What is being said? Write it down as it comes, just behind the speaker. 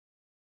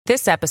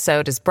This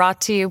episode is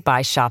brought to you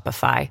by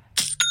Shopify.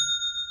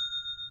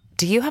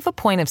 Do you have a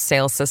point of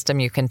sale system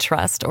you can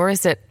trust, or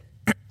is it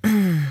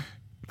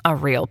a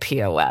real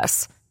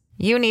POS?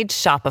 You need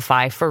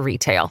Shopify for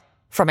retail.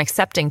 From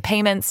accepting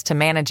payments to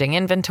managing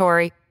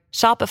inventory,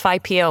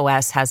 Shopify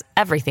POS has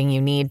everything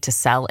you need to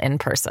sell in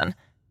person.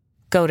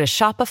 Go to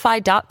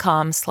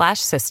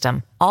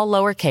shopify.com/system, all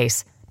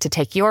lowercase, to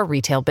take your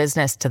retail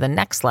business to the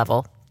next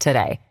level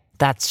today.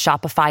 That's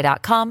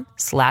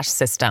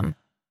shopify.com/system.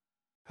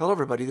 Hello,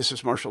 everybody. This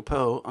is Marshall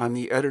Poe. I'm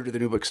the editor of the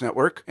New Books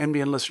Network.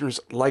 NBN listeners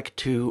like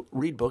to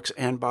read books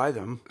and buy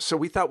them. So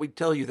we thought we'd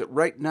tell you that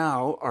right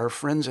now, our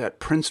friends at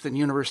Princeton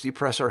University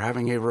Press are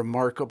having a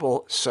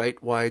remarkable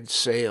site-wide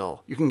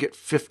sale. You can get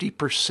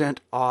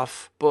 50%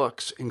 off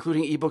books,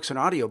 including ebooks and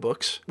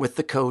audiobooks, with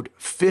the code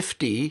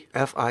 50,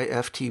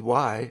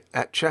 F-I-F-T-Y,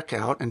 at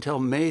checkout until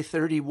May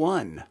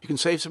 31. You can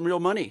save some real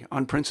money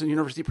on Princeton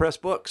University Press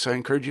books. I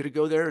encourage you to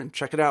go there and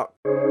check it out.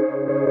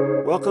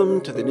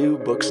 Welcome to the New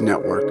Books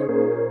Network.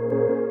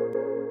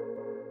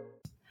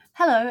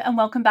 Hello and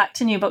welcome back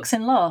to New Books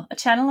in Law, a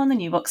channel on the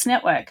New Books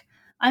Network.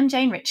 I'm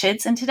Jane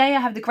Richards, and today I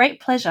have the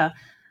great pleasure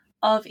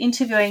of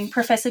interviewing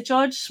Professor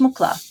George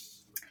Shmukla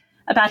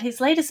about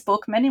his latest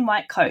book, Men in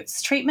White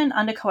Coats: Treatment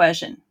Under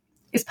Coercion.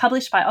 It's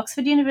published by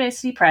Oxford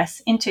University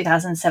Press in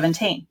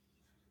 2017.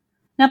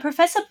 Now,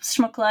 Professor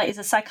Shmukla is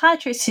a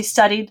psychiatrist who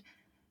started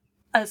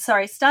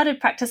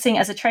practicing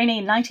as a trainee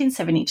in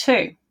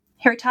 1972.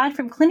 He retired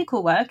from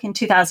clinical work in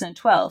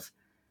 2012.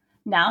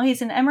 Now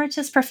he's an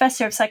emeritus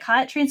professor of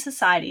psychiatry and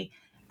society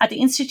at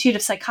the Institute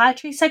of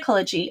Psychiatry,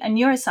 Psychology and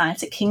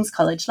Neuroscience at King's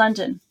College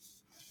London.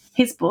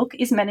 His book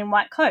is Men in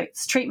White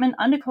Coats: Treatment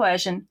Under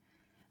Coercion,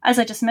 as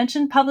I just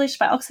mentioned, published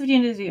by Oxford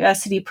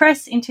University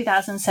Press in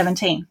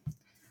 2017.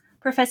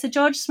 Professor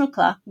George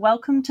Shmukla,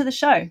 welcome to the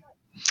show.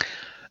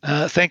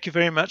 Thank you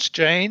very much,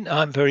 Jane.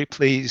 I'm very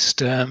pleased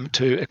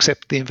to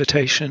accept the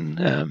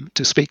invitation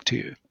to speak to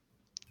you.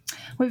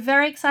 We're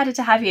very excited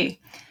to have you.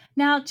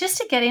 Now, just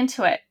to get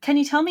into it, can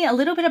you tell me a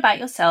little bit about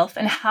yourself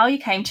and how you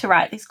came to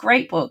write this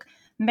great book,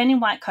 Men in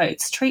White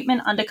Coats: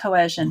 Treatment Under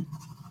Coercion?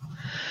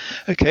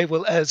 Okay,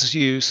 well, as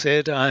you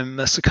said, I'm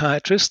a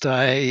psychiatrist.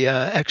 I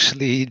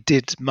actually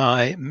did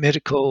my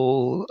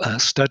medical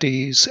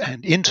studies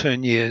and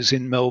intern years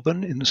in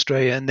Melbourne, in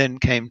Australia, and then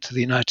came to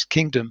the United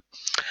Kingdom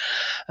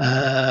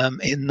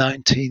in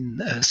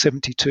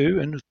 1972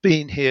 and have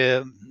been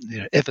here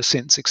ever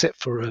since,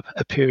 except for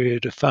a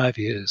period of 5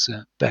 years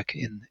back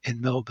in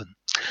Melbourne.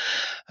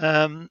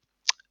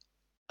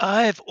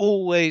 I've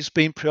always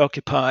been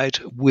preoccupied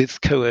with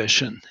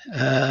coercion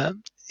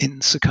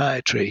in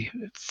psychiatry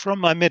from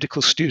my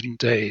medical student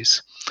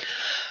days.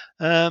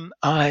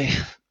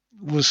 I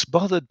was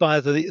bothered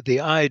by the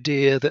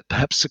idea that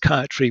perhaps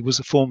psychiatry was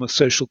a form of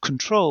social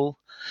control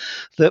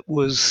that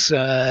was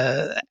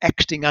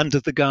acting under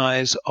the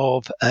guise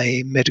of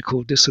a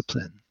medical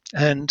discipline.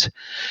 And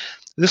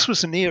this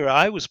was an era,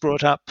 I was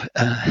brought up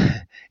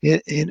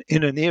in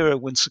an era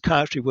when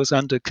psychiatry was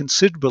under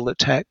considerable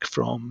attack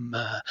from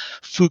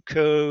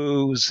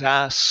Foucault,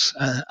 Sass,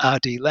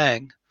 R.D.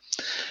 Laing,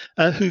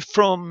 who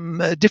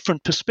from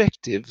different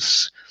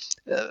perspectives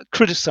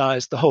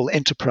criticized the whole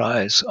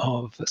enterprise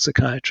of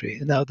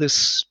psychiatry. Now,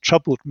 this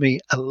troubled me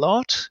a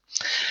lot.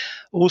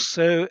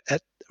 Also,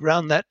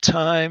 around that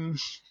time,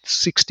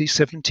 60s,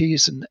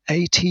 70s and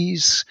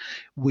 80s,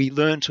 we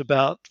learnt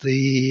about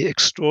the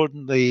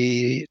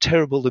extraordinarily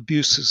terrible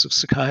abuses of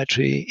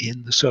psychiatry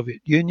in the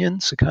Soviet Union,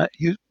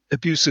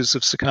 abuses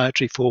of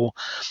psychiatry for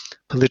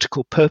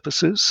political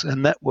purposes,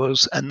 and that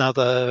was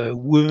another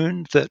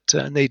wound that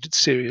needed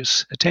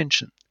serious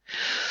attention.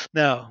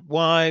 Now,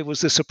 why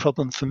was this a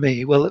problem for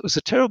me? Well, it was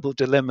a terrible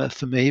dilemma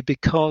for me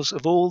because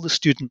of all the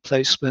student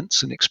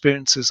placements and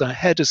experiences I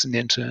had as an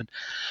intern.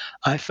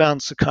 I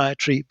found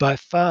psychiatry by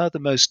far the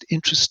most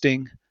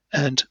interesting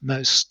and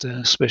most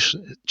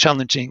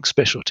challenging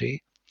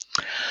specialty.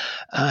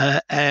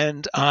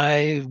 And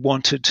I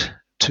wanted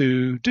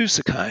to do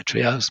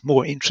psychiatry. I was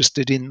more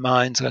interested in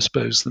minds, I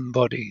suppose, than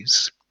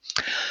bodies.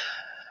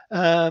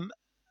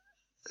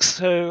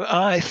 So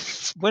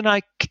when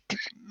I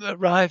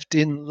arrived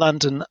in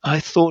London, I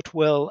thought,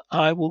 well,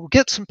 I will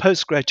get some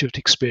postgraduate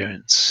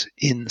experience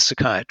in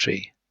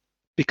psychiatry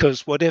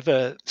because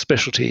whatever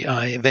specialty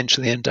I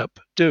eventually end up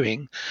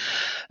doing,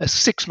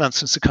 6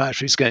 months in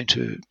psychiatry is going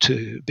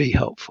to be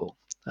helpful.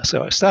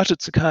 So I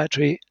started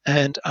psychiatry,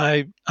 and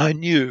I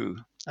knew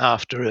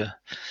after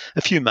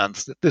a few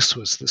months that this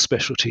was the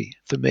specialty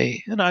for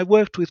me. And I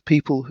worked with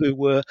people who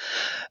were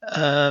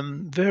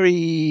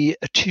very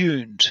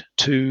attuned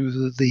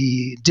to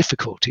the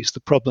difficulties,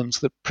 the problems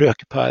that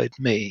preoccupied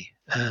me.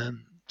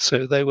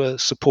 So they were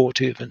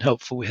supportive and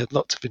helpful. We had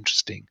lots of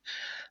interesting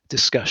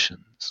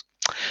discussions.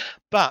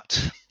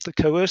 But the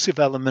coercive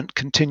element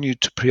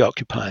continued to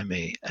preoccupy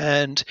me,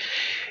 and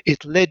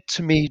it led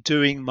to me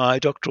doing my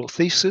doctoral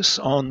thesis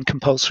on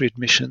compulsory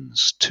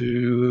admissions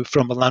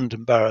from a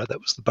London borough,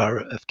 that was the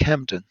borough of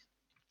Camden.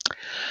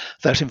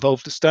 That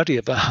involved a study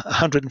of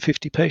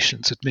 150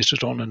 patients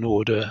admitted on an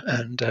order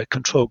and a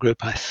control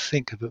group, I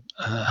think, of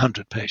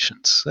 100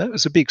 patients. That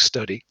was a big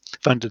study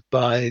funded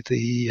by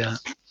the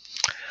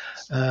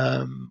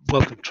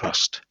Wellcome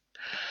Trust.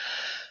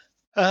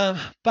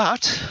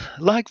 But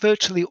like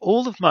virtually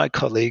all of my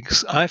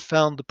colleagues, I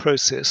found the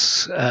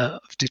process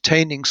of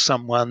detaining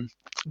someone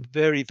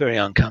very, very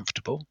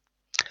uncomfortable.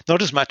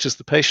 Not as much as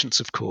the patients,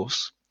 of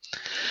course.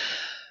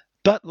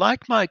 But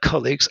like my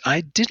colleagues,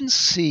 I didn't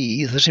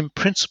see that in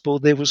principle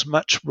there was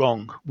much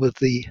wrong with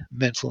the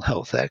Mental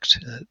Health Act.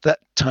 At that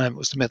time it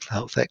was the Mental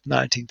Health Act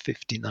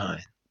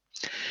 1959.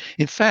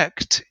 In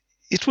fact,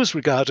 it was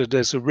regarded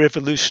as a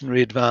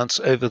revolutionary advance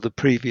over the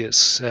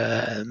previous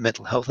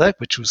Mental Health Act,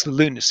 which was the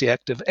Lunacy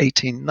Act of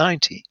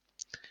 1890,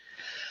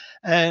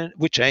 and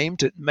which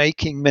aimed at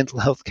making mental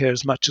health care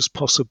as much as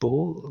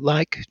possible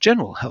like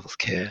general health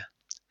care.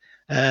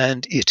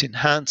 And it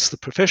enhanced the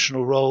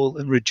professional role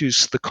and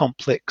reduced the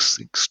complex,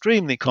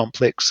 extremely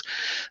complex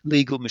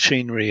legal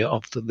machinery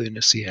of the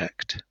Lunacy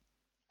Act.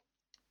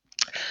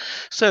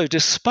 So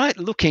despite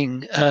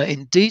looking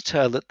in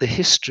detail at the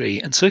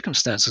history and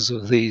circumstances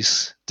of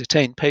these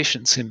detained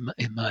patients in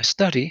my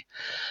study,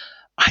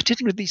 I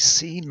didn't really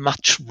see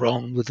much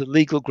wrong with the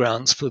legal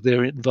grounds for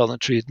their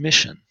involuntary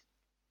admission.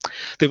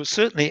 There was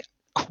certainly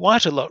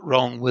quite a lot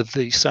wrong with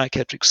the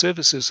psychiatric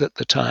services at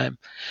the time,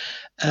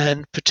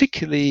 and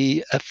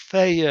particularly a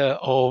failure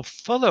of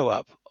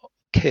follow-up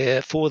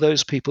care for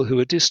those people who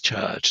were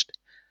discharged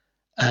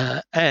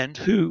and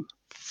who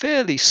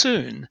fairly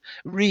soon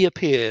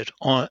reappeared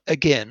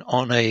again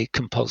on a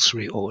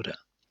compulsory order.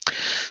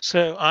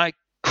 So I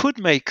could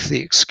make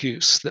the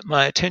excuse that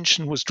my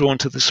attention was drawn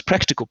to this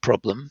practical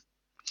problem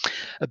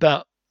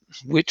about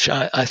which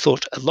I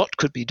thought a lot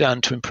could be done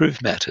to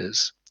improve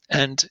matters,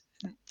 and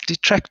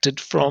detracted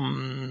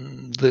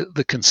from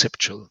the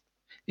conceptual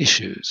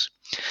issues.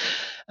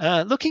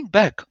 Looking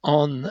back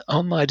on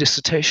my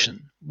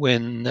dissertation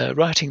when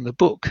writing the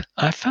book,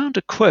 I found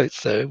a quote,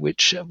 though,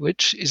 which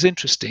is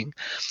interesting.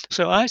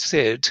 So I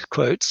said,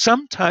 quote,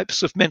 "Some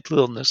types of mental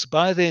illness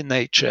by their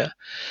nature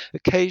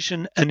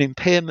occasion an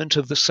impairment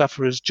of the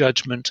sufferer's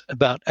judgment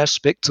about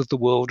aspects of the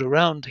world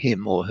around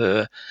him or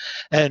her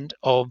and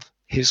of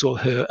his or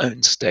her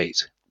own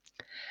state.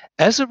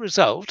 As a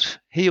result,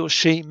 he or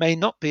she may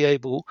not be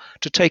able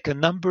to take a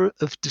number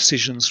of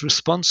decisions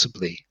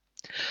responsibly.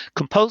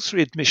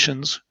 Compulsory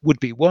admissions would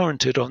be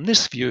warranted on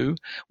this view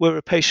where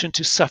a patient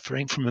is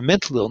suffering from a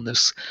mental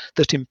illness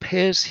that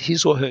impairs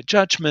his or her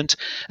judgment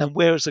and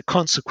where, as a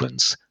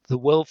consequence, the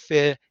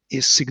welfare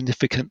is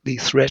significantly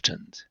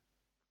threatened."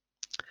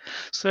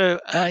 So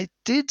I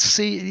did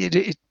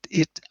see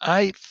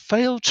I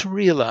failed to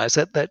realize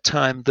at that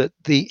time that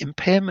the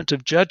impairment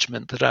of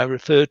judgment that I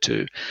referred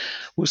to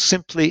was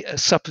simply a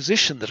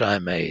supposition that I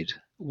made,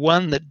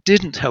 one that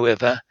didn't,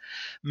 however,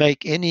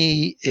 make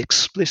any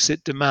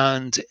explicit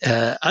demand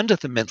under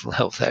the Mental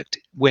Health Act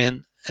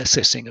when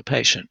assessing a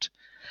patient.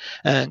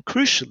 And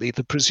crucially,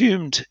 the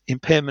presumed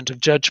impairment of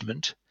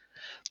judgment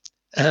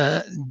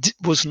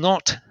was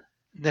not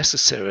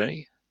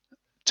necessary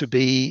to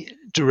be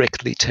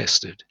directly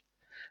tested.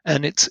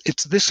 And it's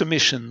this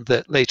omission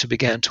that later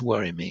began to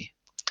worry me.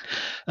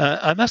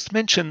 I must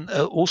mention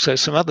also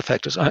some other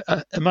factors.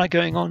 Am I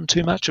going on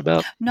too much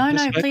about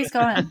No, please go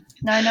on.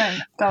 No,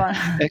 go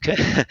on.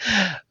 Okay.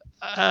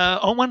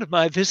 On one of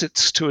my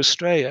visits to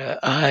Australia,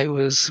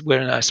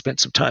 where I spent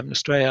some time in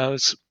Australia, I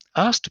was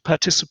asked to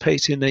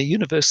participate in a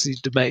university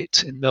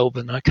debate in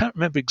Melbourne. I can't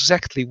remember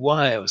exactly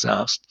why I was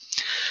asked,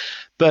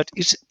 but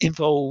it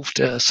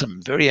involved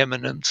some very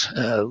eminent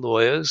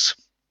lawyers,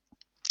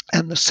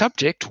 and the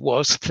subject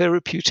was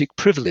therapeutic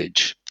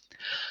privilege.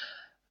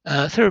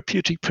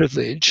 Therapeutic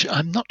privilege,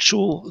 I'm not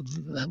sure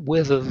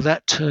whether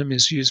that term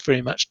is used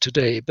very much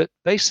today, but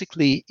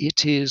basically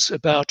it is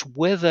about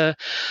whether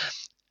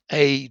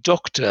a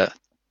doctor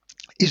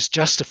is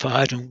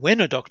justified and when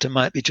a doctor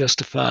might be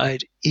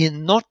justified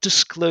in not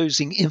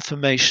disclosing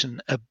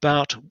information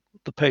about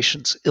the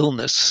patient's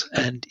illness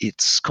and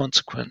its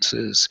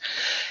consequences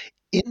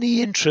in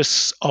the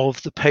interests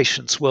of the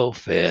patient's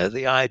welfare,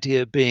 the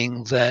idea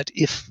being that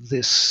if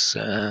this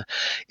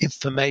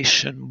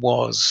information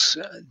was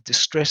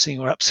distressing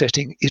or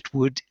upsetting, it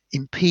would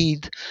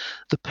impede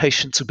the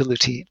patient's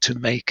ability to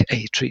make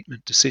a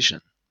treatment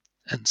decision.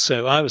 And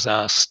so I was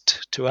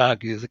asked to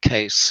argue the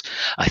case,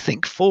 I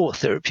think, for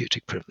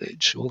therapeutic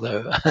privilege,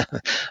 although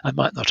I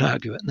might not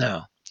argue it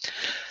now.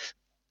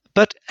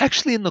 But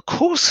actually, in the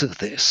course of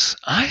this,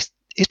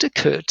 it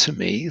occurred to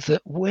me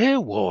that where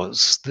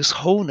was this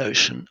whole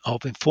notion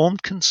of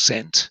informed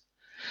consent,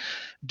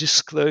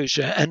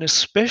 disclosure, and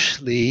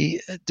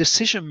especially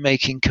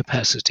decision-making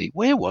capacity?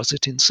 Where was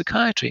it in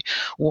psychiatry?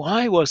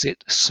 Why was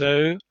it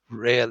so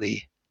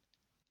rarely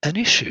an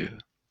issue?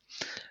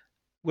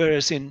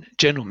 Whereas in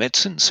general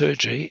medicine,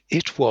 surgery,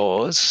 it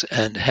was,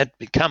 and had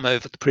become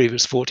over the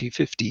previous 40,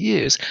 50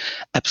 years,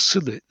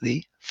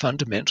 absolutely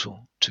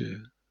fundamental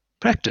to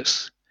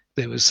practice.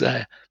 There was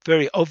a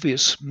very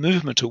obvious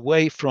movement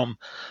away from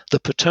the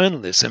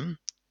paternalism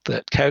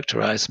that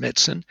characterize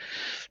medicine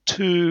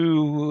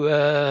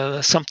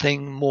to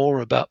something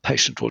more about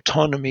patient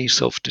autonomy,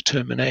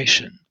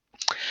 self-determination.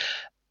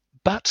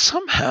 But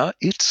somehow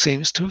it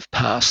seems to have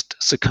passed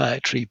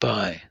psychiatry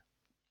by.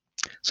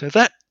 So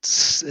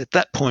at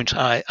that point,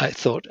 I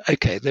thought,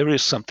 okay, there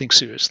is something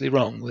seriously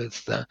wrong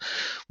with the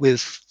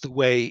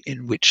way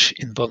in which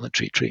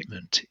involuntary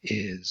treatment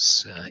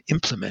is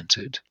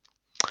implemented.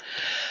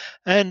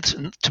 And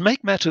to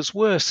make matters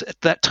worse,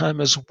 at that time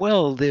as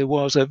well, there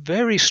was a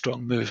very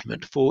strong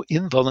movement for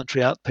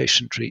involuntary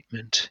outpatient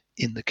treatment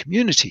in the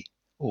community,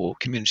 or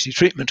community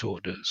treatment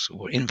orders,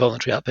 or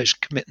involuntary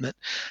outpatient commitment,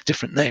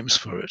 different names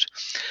for it.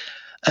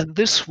 And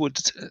this would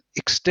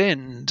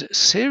extend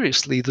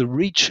seriously the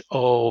reach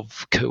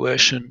of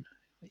coercion,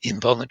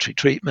 involuntary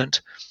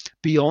treatment,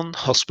 beyond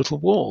hospital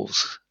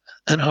walls.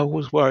 And I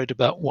was worried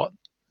about what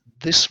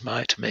this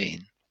might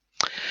mean.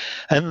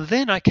 And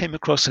then I came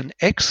across an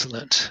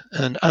excellent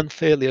and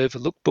unfairly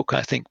overlooked book,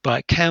 I think,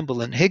 by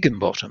Campbell and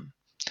Higginbottom,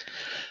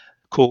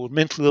 called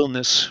Mental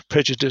Illness,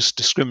 Prejudice,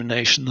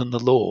 Discrimination and the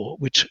Law,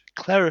 which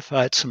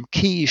clarified some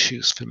key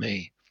issues for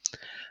me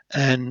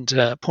and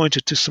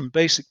pointed to some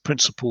basic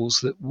principles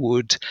that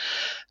would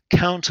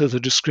counter the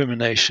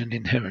discrimination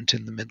inherent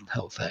in the Mental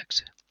Health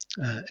Act,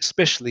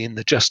 especially in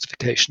the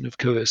justification of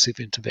coercive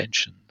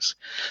interventions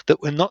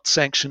that were not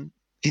sanctioned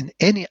in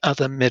any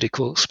other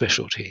medical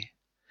specialty.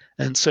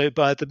 And so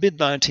by the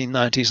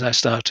mid-1990s, I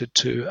started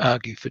to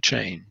argue for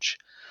change.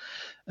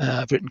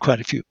 I've written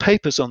quite a few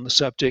papers on the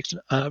subject.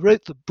 I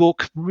wrote the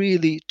book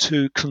really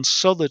to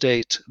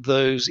consolidate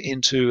those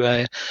into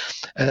a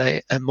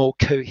more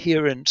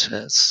coherent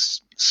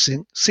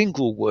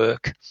single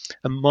work,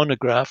 a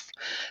monograph,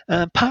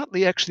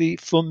 partly actually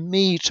for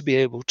me to be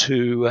able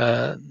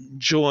to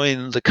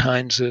join the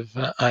kinds of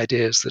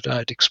ideas that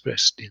I'd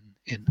expressed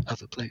in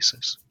other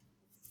places.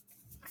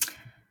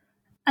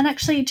 And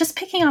actually, just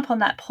picking up on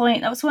that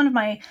point, that was one of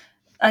my,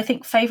 I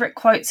think, favourite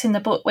quotes in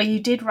the book, where you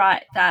did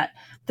write that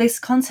this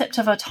concept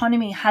of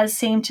autonomy has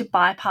seemed to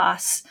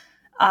bypass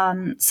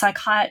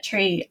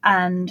psychiatry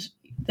and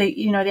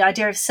the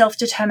idea of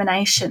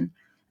self-determination.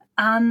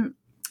 And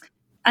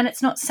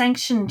it's not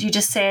sanctioned, you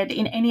just said,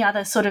 in any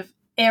other sort of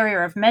area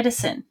of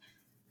medicine.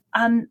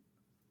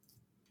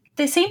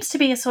 There seems to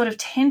be a sort of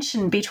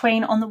tension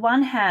between, on the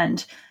one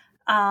hand,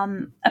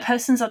 a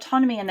person's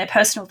autonomy and their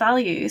personal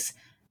values,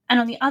 and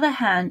on the other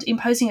hand,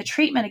 imposing a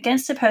treatment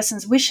against a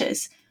person's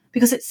wishes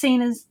because it's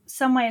seen as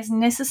some way as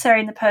necessary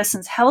in the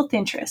person's health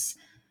interests.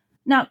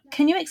 Now,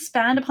 can you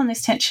expand upon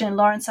this tension in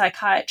law and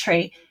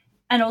psychiatry,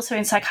 and also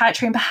in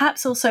psychiatry, and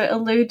perhaps also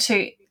allude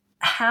to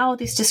how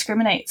this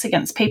discriminates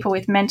against people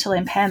with mental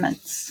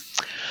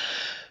impairments?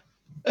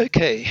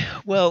 Okay,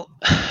 well,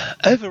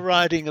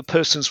 overriding a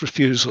person's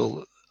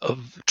refusal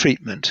of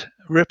treatment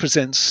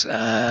represents,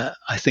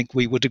 I think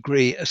we would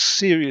agree, a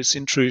serious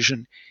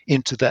intrusion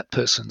into that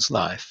person's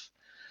life.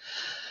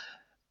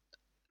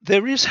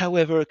 There is,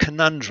 however, a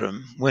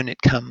conundrum when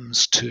it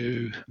comes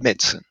to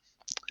medicine,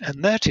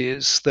 and that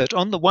is that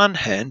on the one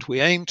hand,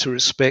 we aim to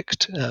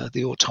respect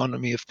the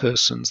autonomy of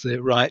persons,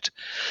 their right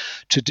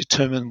to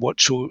determine what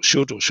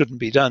should or shouldn't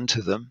be done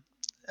to them,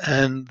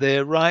 and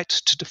their right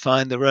to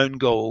define their own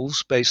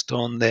goals based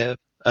on their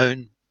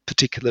own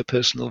particular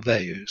personal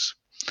values.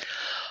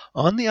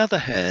 On the other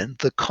hand,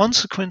 the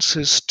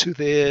consequences to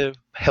their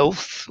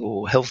health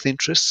or health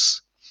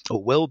interests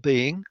or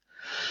well-being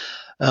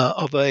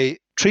of a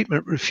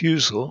treatment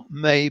refusal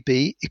may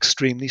be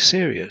extremely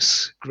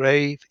serious,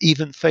 grave,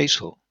 even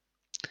fatal.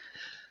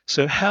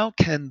 So how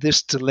can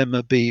this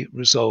dilemma be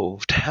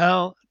resolved?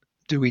 How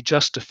do we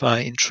justify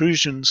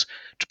intrusions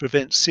to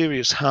prevent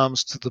serious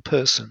harms to the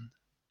person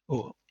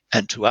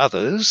and to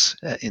others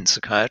in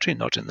psychiatry,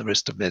 not in the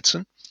rest of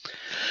medicine?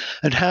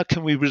 And how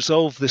can we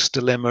resolve this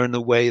dilemma in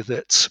a way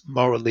that's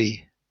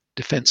morally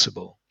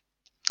defensible?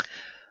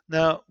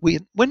 Now,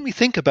 when we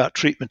think about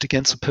treatment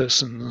against a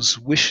person's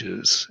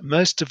wishes,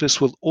 most of us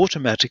will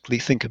automatically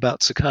think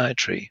about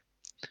psychiatry.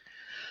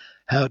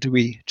 How do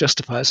we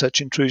justify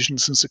such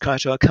intrusions in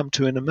psychiatry? I'll come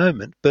to in a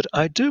moment. But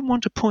I do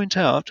want to point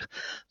out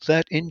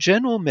that in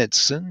general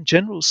medicine,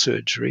 general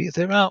surgery,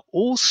 there are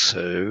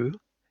also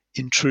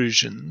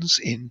intrusions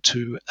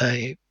into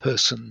a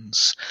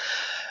person's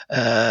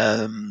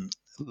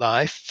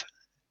life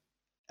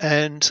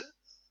and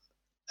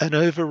an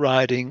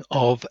overriding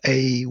of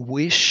a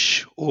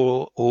wish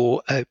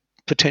or a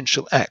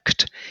potential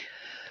act.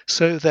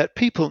 So that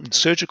people in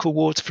surgical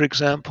wards, for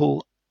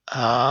example,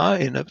 are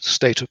in a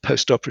state of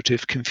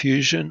post-operative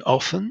confusion,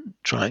 often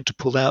trying to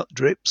pull out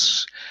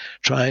drips,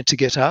 trying to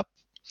get up,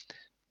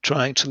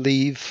 trying to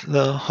leave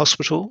the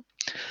hospital.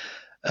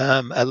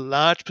 A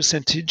large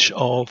percentage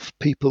of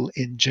people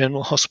in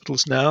general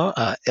hospitals now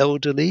are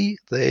elderly.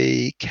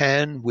 They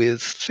can,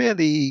 with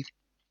fairly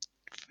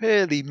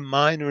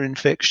minor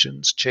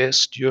infections,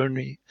 chest,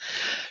 urinary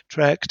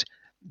tract,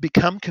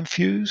 become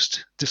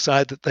confused,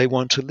 decide that they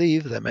want to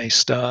leave. They may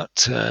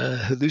start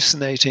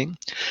hallucinating.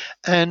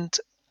 And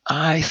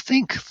I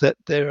think that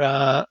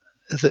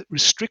that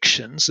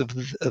restrictions of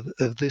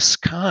this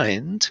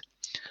kind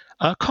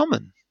are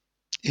common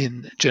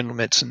in general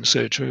medicine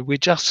surgery. We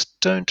just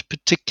don't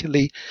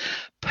particularly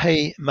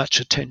pay much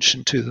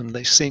attention to them.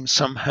 They seem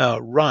somehow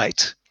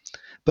right,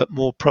 but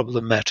more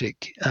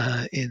problematic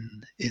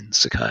in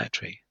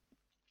psychiatry.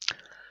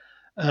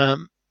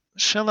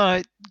 Shall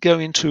I go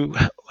into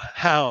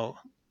how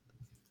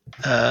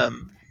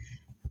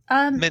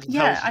mental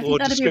health I law think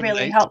that'd be really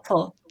discriminates?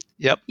 helpful.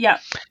 Yep. Yeah.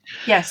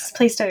 Yes,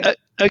 please do.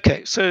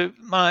 Okay, so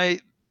my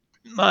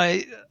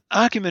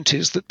argument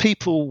is that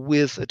people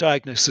with a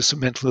diagnosis of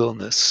mental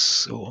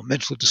illness or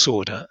mental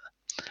disorder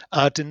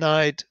are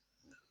denied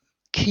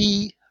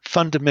key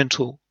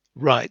fundamental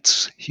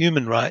rights,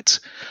 human rights,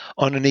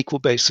 on an equal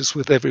basis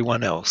with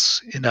everyone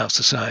else in our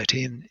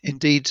society, and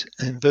indeed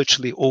in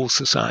virtually all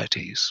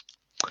societies.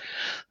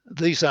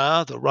 These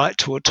are the right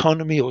to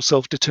autonomy or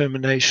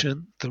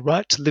self-determination, the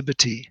right to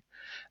liberty,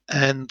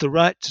 and the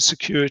right to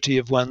security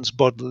of one's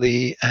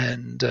bodily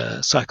and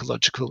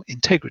psychological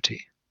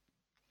integrity.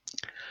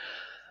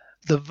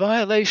 The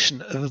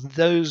violation of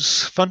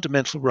those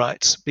fundamental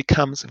rights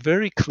becomes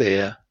very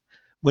clear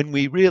when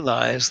we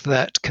realize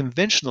that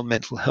conventional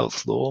mental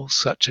health law,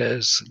 such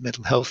as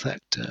Mental Health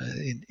Act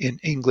in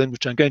England,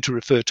 which I'm going to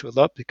refer to a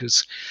lot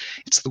because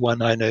it's the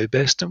one I know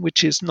best, and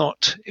which is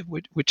not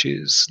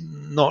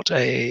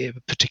a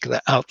particular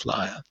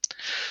outlier.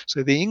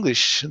 So the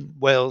English and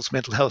Wales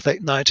Mental Health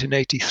Act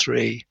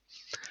 1983,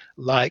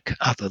 like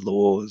other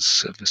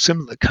laws of a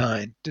similar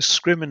kind,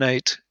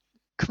 discriminate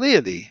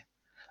clearly,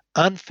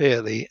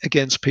 unfairly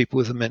against people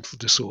with a mental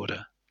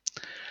disorder.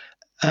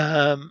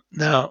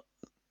 Now,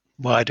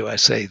 why do I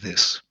say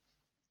this?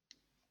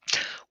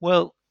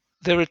 Well,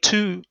 there are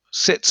two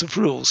sets of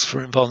rules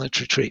for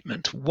involuntary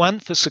treatment, one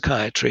for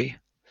psychiatry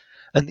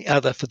and the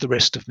other for the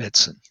rest of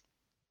medicine.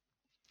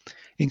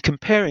 In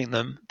comparing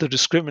them, the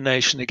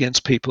discrimination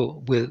against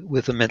people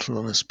with a mental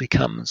illness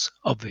becomes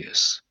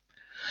obvious.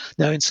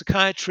 Now, in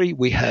psychiatry,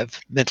 we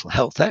have mental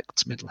health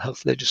acts, mental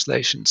health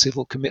legislation,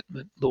 civil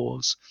commitment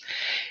laws.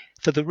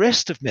 For the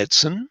rest of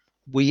medicine,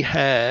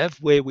 where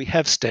we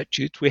have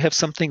statutes, we have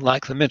something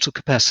like the Mental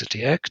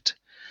Capacity Act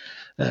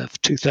of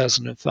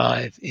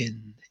 2005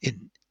 in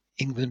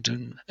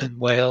England and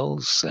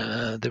Wales.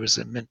 There is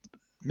a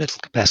Mental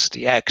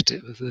Capacity Act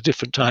with a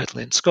different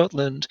title in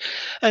Scotland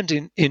and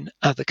in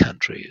other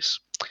countries.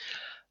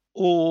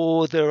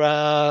 Or there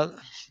are,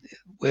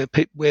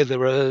 where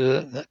there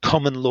are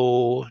common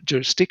law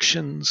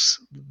jurisdictions,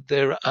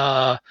 there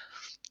are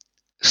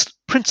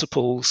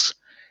principles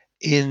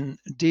in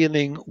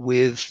dealing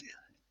with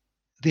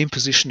the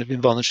imposition of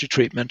involuntary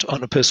treatment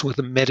on a person with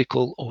a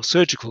medical or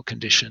surgical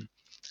condition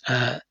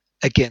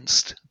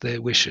against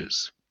their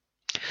wishes.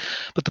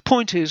 But the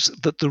point is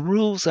that the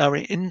rules are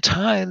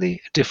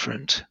entirely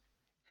different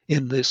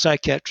in the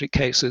psychiatric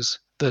cases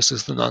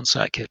versus the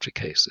non-psychiatric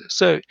cases.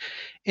 So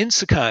in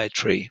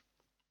psychiatry,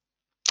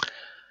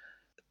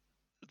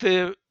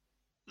 the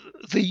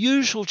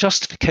usual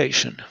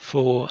justification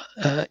for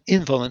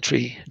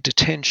involuntary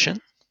detention,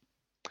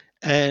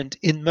 and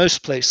in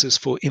most places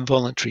for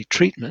involuntary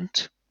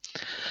treatment,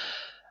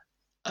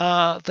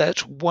 are that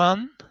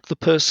one, the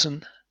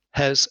person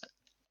has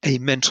a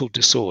mental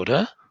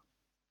disorder,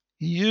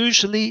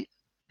 usually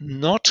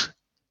not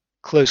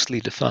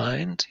closely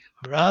defined,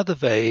 rather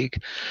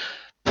vague,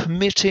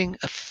 permitting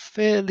a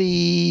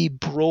fairly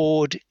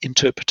broad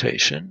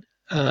interpretation.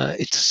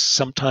 It's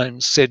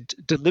sometimes said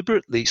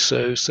deliberately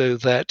so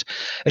that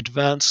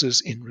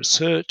advances in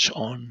research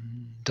on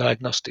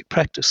diagnostic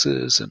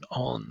practices and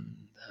on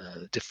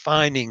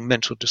defining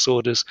mental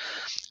disorders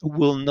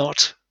will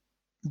not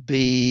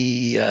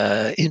be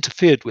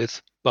interfered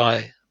with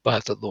by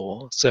the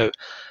law. So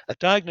a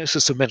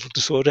diagnosis of mental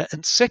disorder,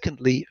 and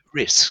secondly,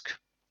 risk.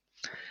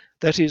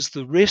 That is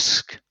the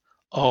risk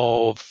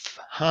of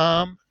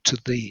harm to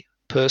the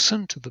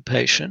person, to the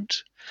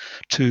patient,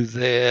 to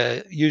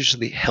their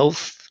usually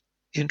health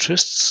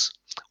interests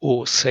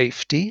or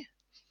safety,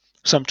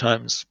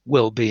 sometimes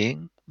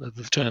well-being are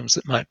the terms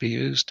that might be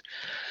used,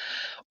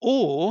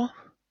 or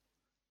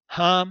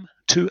harm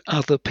to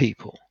other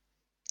people,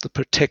 the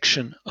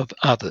protection of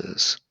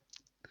others.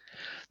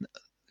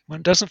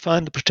 One doesn't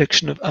find the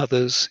protection of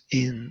others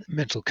in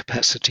mental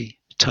capacity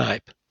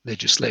type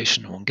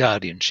legislation or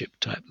guardianship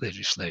type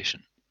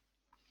legislation.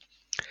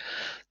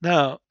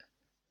 Now,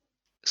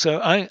 so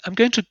I'm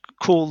going to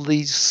call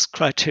these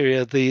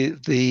criteria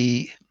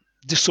the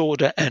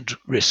disorder and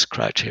risk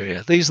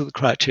criteria. These are the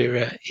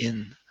criteria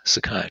in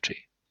psychiatry.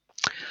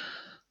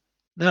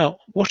 Now,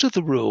 what are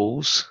the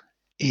rules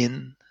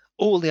in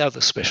all the other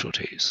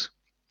specialties?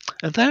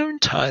 And they're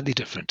entirely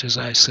different, as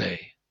I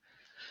say.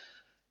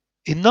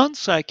 In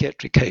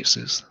non-psychiatric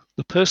cases,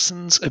 the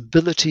person's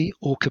ability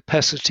or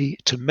capacity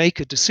to make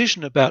a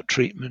decision about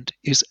treatment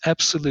is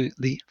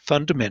absolutely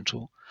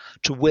fundamental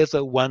to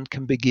whether one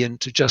can begin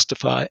to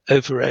justify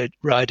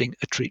overriding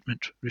a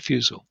treatment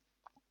refusal.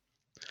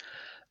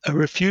 A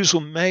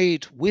refusal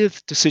made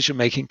with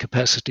decision-making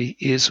capacity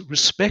is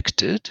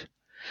respected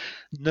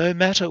no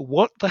matter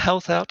what the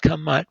health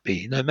outcome might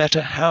be, no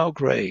matter how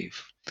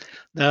grave.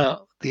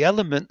 Now, the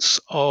elements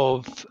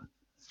of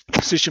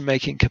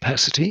decision-making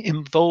capacity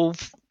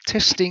involve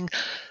testing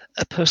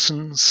a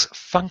person's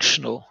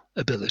functional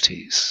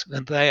abilities.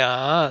 And they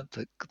are,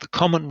 the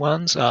common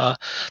ones are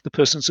the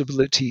person's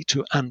ability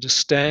to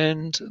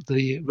understand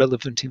the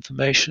relevant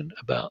information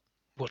about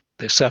what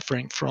they're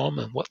suffering from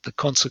and what the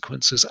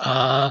consequences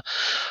are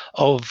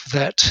of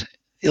that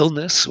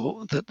illness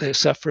or that they're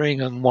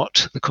suffering, and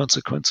what the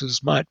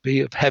consequences might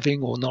be of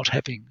having or not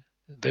having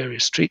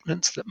various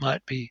treatments that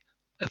might be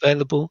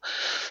available,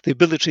 the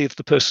ability of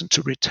the person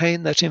to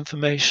retain that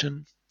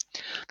information,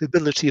 the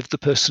ability of the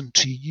person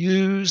to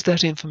use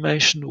that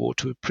information or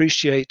to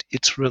appreciate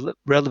its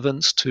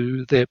relevance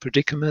to their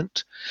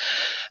predicament,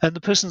 and the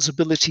person's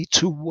ability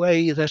to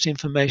weigh that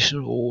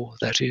information, or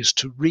that is,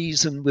 to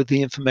reason with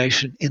the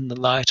information in the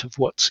light of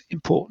what's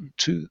important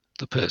to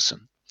the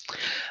person,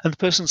 and the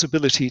person's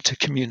ability to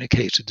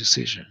communicate a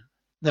decision.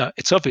 Now,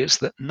 it's obvious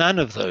that none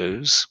of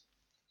those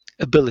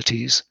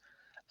abilities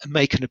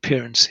make an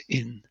appearance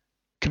in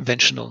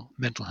conventional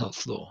mental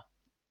health law.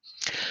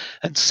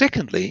 And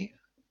secondly,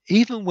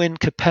 even when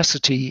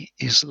capacity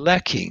is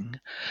lacking,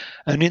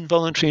 an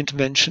involuntary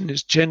intervention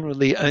is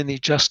generally only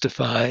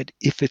justified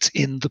if it's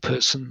in the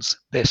person's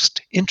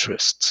best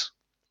interests.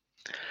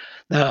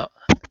 Now,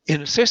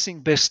 in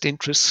assessing best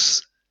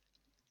interests,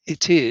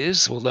 it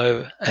is,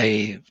 although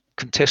a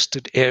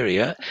contested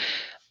area,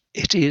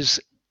 it is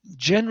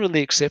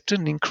generally accepted,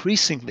 and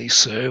increasingly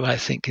so, I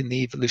think, in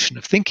the evolution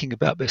of thinking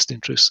about best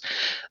interests,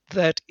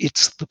 that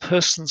it's the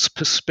person's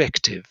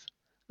perspective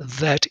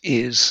that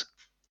is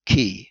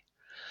key.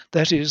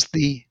 That is,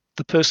 the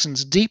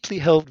person's deeply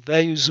held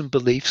values and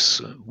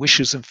beliefs,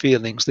 wishes and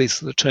feelings,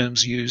 these are the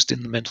terms used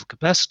in the Mental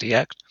Capacity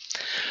Act,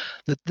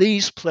 that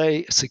these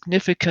play a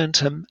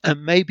significant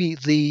and maybe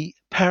the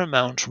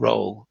paramount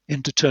role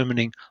in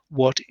determining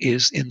what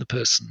is in the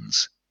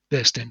person's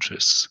best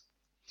interests.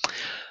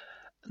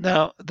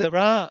 Now, there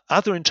are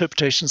other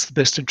interpretations of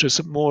the best interests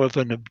of more of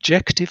an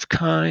objective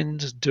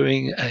kind,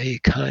 doing a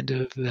kind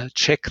of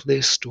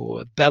checklist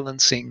or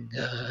balancing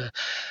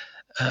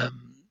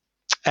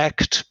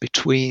act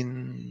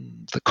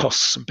between the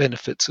costs and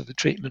benefits of the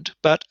treatment,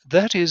 but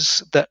that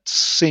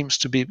seems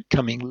to be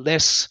becoming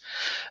less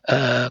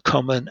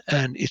common,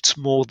 and it's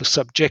more the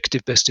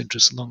subjective best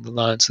interest along the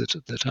lines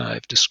that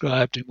I've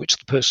described, in which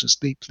the person's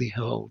deeply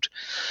held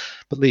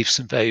beliefs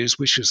and values,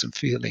 wishes and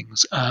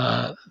feelings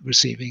are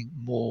receiving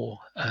more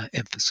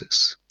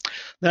emphasis.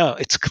 Now,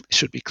 it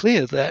should be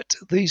clear that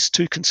these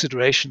two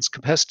considerations,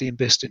 capacity and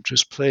best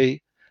interest,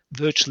 play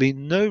virtually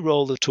no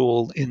role at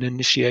all in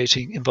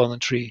initiating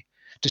involuntary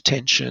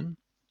detention,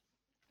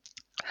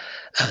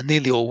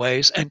 nearly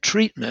always, and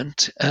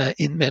treatment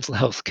in mental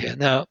health care.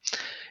 Now,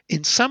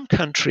 in some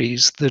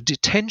countries, the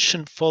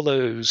detention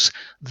follows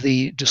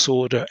the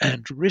disorder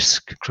and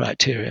risk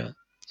criteria,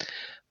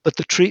 but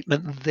the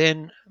treatment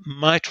then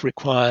might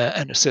require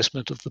an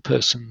assessment of the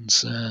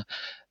person's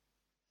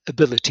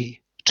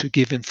ability to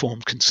give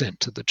informed consent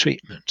to the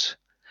treatment.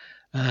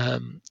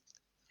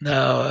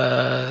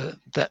 Now,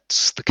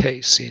 that's the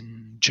case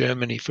in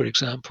Germany, for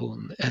example,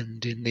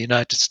 and in the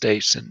United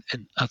States and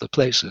other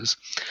places.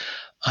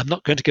 I'm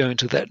not going to go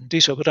into that in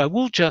detail, but I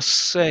will just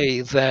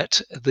say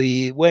that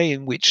the way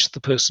in which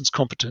the person's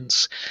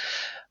competence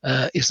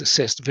is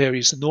assessed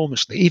varies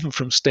enormously, even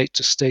from state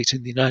to state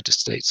in the United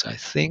States, I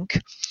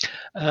think.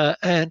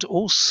 And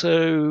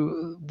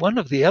also, one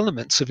of the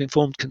elements of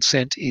informed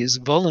consent is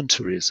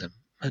voluntarism.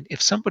 And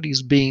if somebody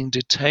is being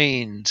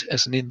detained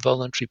as an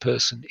involuntary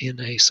person in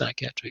a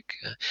psychiatric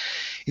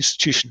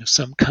institution of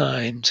some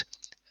kind,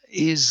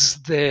 is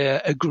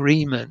there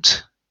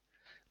agreement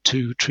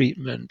to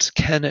treatment?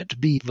 Can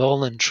it be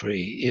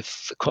voluntary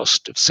if the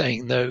cost of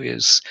saying no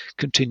is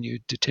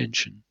continued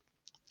detention?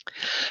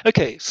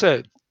 Okay,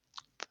 so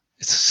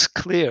it's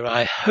clear,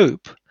 I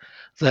hope,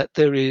 that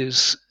there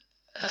is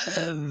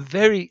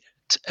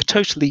a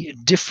totally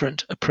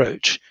different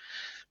approach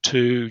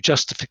to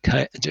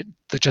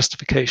the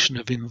justification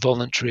of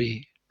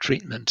involuntary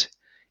treatment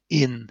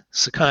in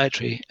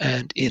psychiatry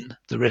and in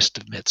the rest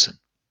of medicine.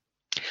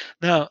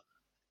 Now,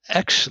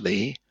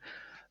 actually,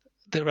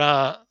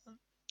 there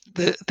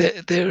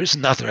is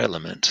another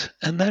element,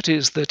 and that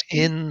is that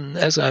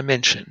as I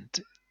mentioned,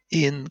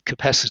 in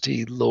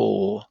capacity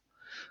law,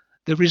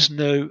 there is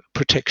no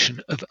protection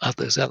of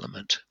others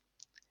element.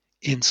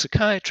 In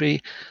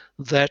psychiatry,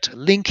 that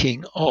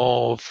linking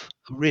of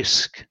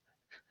risk,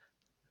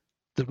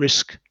 the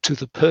risk to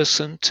the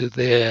person, to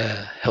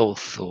their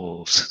health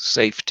or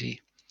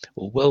safety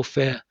or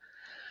welfare,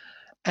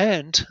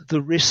 and the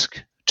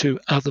risk to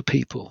other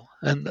people.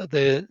 And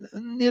they're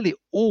nearly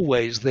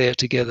always there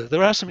together.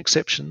 There are some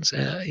exceptions.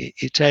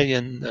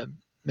 Italian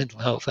Mental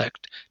Health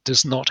Act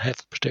does not have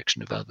the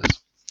protection of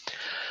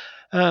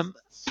others.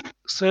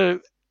 So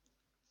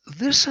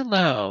this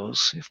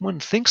allows, if one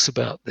thinks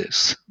about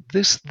this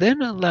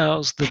then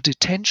allows the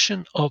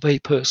detention of a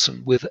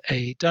person with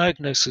a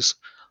diagnosis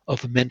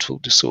of a mental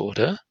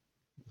disorder,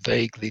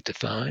 vaguely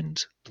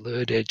defined,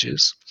 blurred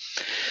edges,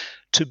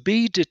 to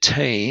be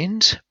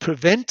detained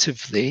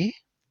preventively,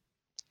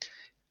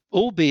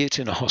 albeit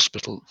in a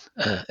hospital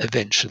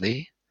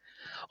eventually,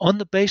 on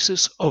the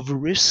basis of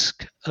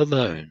risk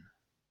alone.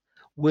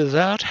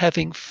 without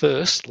having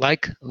first,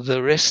 like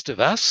the rest of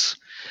us,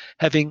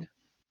 having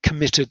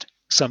committed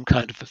some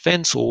kind of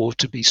offence or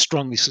to be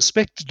strongly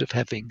suspected of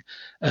having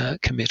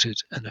committed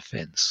an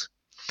offence.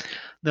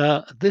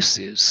 Now, this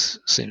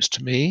seems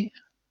to me,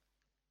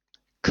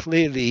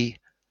 clearly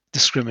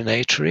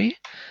discriminatory.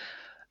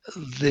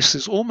 This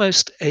is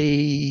almost a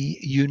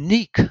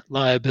unique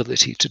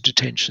liability to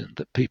detention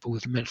that people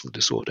with a mental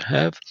disorder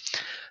have.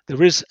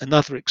 There is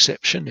another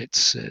exception,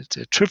 it's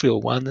a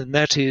trivial one, and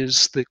that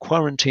is the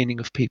quarantining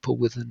of people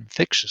with an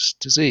infectious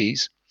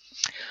disease.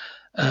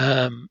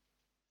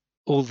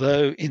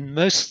 Although in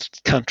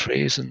most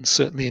countries, and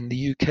certainly in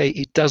the UK,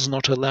 it does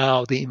not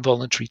allow the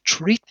involuntary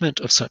treatment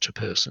of such a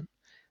person.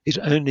 It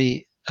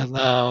only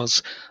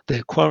allows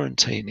their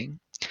quarantining,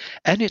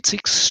 and it's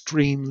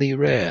extremely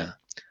rare.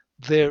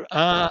 There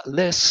are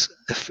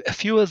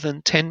fewer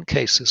than 10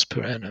 cases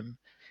per annum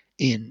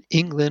in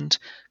England,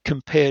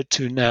 compared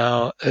to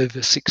now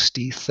over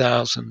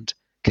 60,000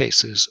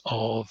 cases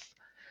of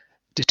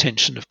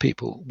detention of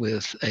people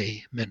with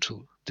a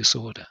mental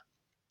disorder.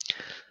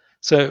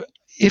 So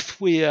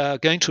if we are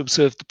going to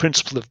observe the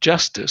principle of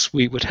justice,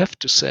 we would have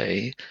to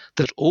say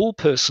that all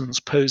persons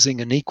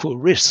posing an equal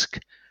risk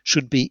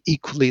should be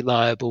equally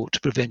liable to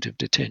preventive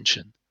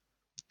detention,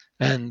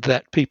 and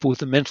that people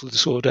with a mental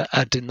disorder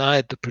are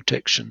denied the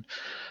protection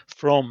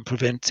from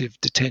preventive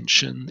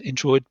detention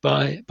enjoyed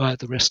by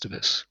the rest of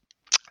us.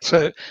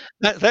 So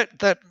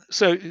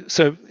so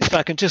if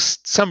I can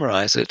just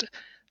summarize it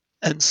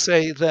and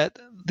say that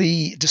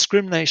the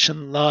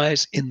discrimination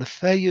lies in the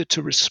failure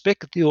to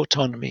respect the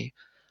autonomy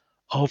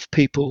of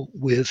people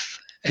with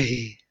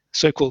a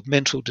so-called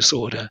mental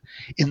disorder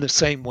in the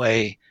same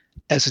way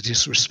as it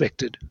is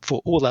respected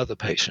for all other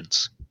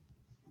patients.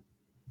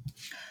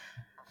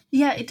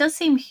 Yeah, it does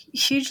seem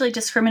hugely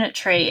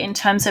discriminatory in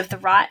terms of the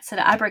rights that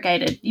are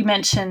abrogated. You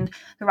mentioned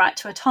the right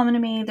to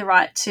autonomy, the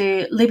right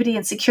to liberty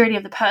and security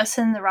of the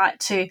person, the right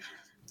to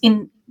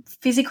in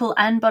physical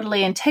and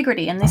bodily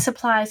integrity, and this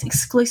applies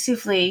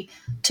exclusively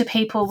to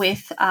people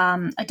with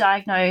a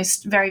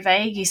diagnosed, very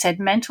vague, you said,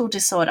 mental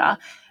disorder,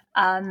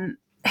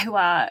 who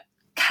are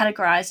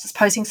categorized as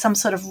posing some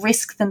sort of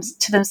risk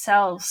to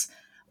themselves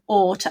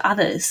or to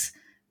others.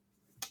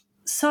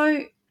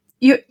 So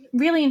you're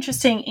really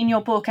interesting in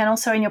your book, and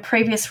also in your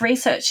previous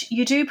research,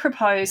 you do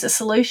propose a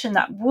solution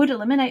that would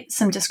eliminate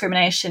some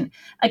discrimination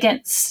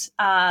against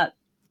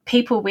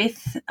people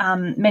with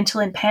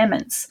mental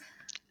impairments.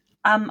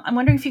 I'm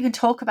wondering if you can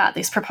talk about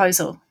this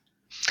proposal.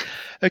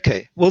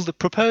 Okay. Well, the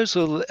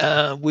proposal,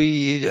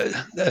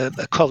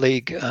 a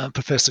colleague,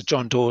 Professor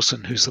John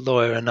Dawson, who's a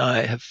lawyer, and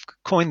I have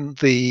coined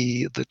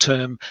the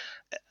term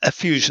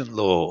effusion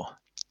law.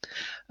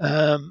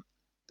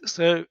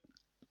 So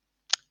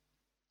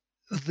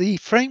the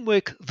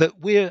framework that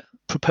we're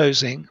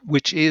proposing,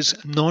 which is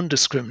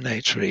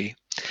non-discriminatory,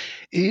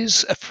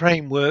 is a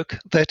framework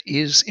that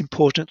is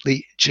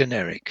importantly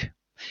generic.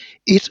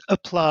 It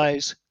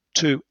applies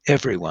to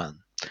everyone.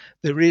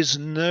 There is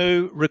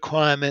no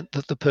requirement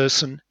that the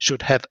person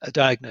should have a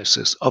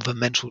diagnosis of a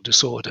mental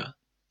disorder.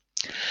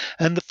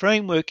 And the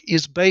framework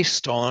is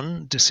based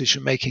on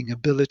decision-making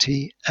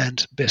ability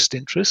and best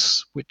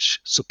interests, which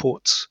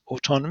supports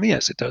autonomy,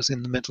 as it does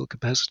in the Mental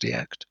Capacity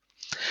Act,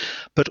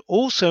 but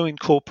also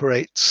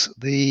incorporates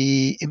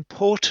the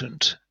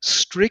important,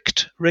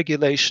 strict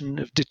regulation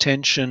of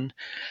detention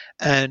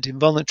and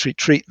involuntary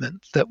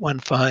treatment that one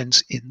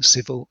finds in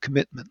civil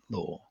commitment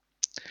law.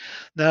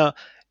 Now,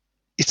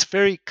 it's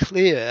very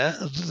clear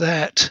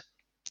that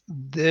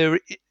there,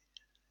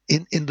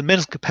 in the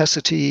mental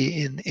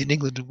capacity in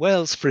England and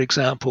Wales, for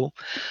example,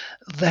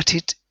 that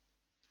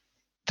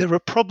there are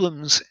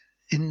problems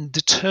in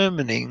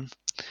determining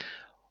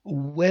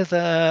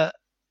whether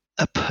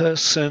a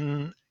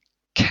person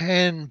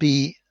can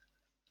be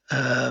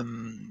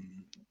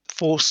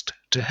forced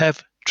to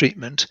have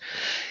treatment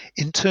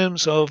in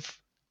terms of,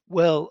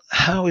 well,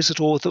 how is it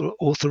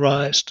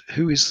authorized?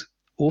 Who is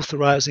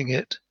authorizing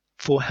it?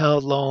 For how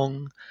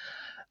long?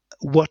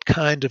 What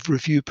kind of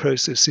review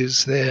process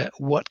is there?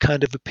 What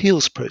kind of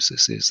appeals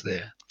process is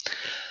there?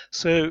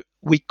 So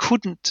we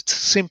couldn't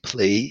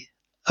simply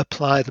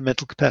apply the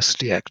Mental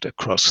Capacity Act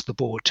across the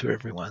board to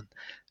everyone.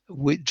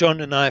 John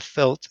and I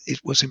felt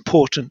it was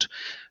important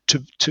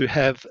to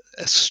have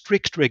a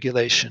strict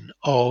regulation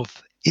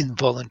of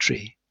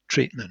involuntary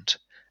treatment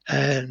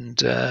and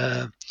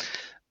the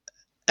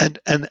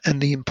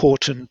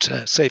important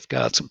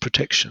safeguards and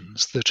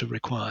protections that are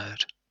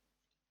required.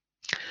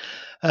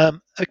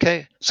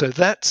 Okay, so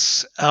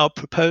that's our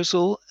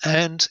proposal,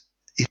 and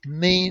it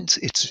means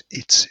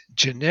it's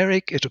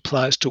generic. It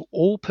applies to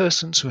all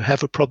persons who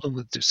have a problem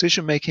with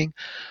decision making,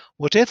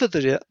 whatever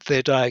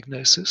their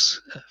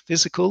diagnosis,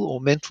 physical or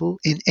mental,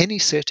 in any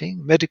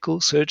setting, medical,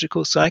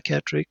 surgical,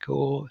 psychiatric,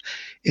 or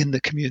in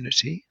the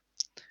community.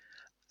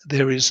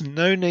 There is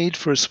no need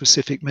for a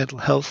specific mental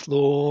health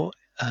law.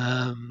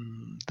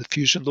 The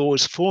Fusion law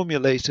is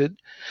formulated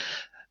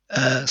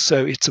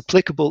so it's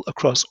applicable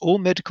across all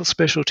medical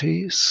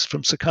specialties,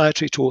 from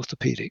psychiatry to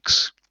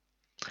orthopedics.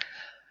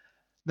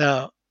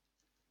 Now,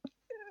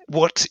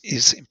 what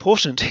is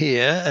important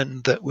here,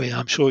 and that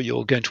I'm sure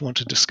you're going to want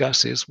to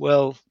discuss, is,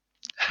 well,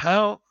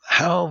 how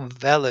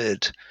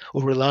valid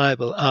or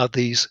reliable are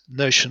these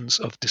notions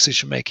of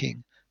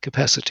decision-making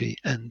capacity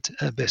and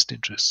best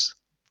interests?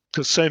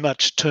 Because so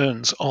much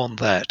turns on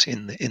that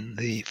in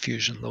the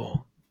fusion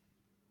law.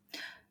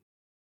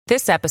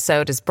 This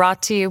episode is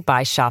brought to you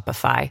by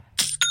Shopify.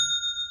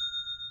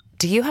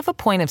 Do you have a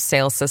point of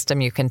sale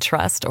system you can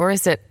trust, or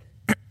is it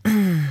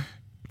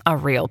a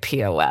real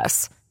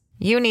POS?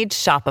 You need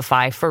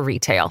Shopify for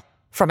retail.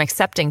 From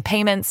accepting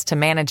payments to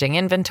managing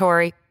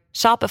inventory,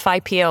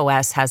 Shopify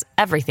POS has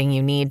everything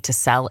you need to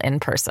sell in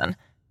person.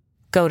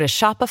 Go to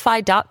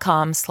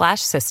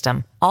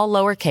shopify.com/system, all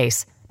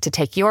lowercase, to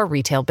take your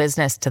retail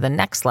business to the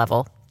next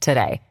level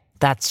today.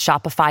 That's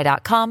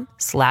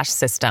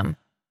shopify.com/system.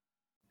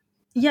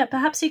 Yeah,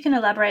 perhaps you can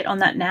elaborate on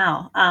that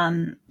now.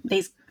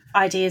 These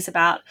ideas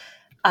about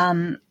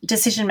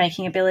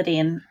decision-making ability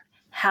and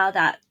how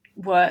that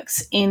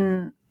works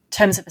in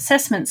terms of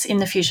assessments in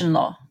the fusion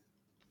law.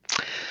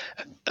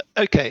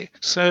 Okay,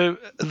 so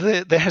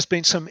there has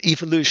been some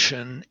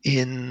evolution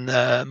in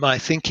my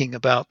thinking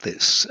about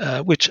this,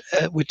 which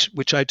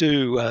I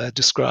do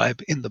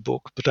describe in the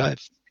book, but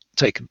I've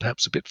taken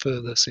perhaps a bit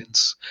further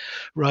since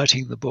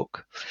writing the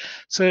book.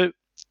 So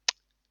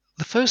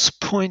the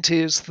first point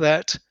is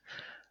that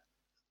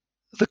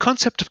the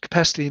concept of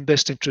capacity and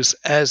best interest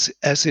as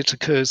it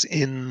occurs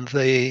in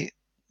the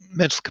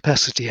Mental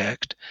Capacity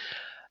Act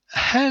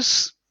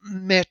has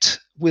met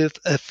with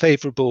a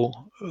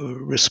favourable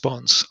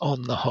response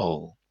on the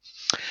whole.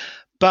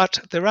 But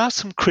there are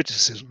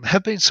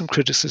have been some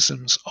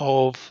criticisms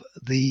of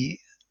the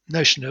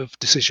notion of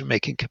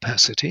decision-making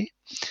capacity,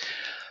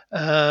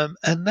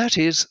 and that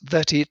is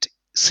that it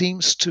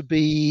aims to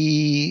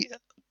be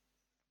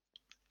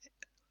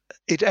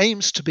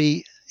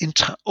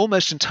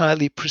almost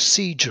entirely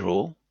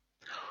procedural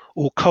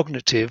or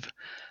cognitive,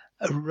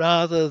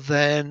 rather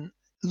than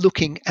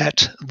looking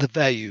at the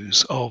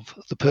values of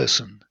the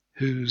person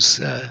whose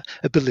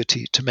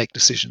ability to make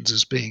decisions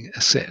is being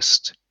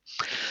assessed.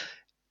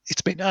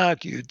 It's been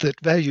argued that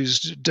values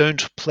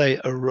don't play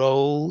a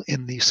role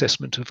in the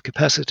assessment of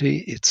capacity.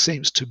 It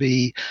seems to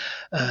be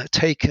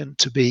taken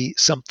to be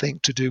something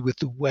to do with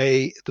the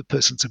way the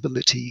person's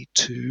ability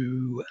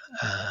to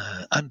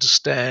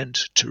understand,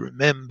 to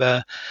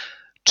remember,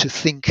 to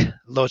think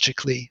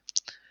logically.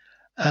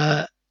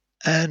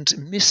 And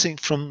missing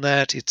from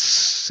that, it's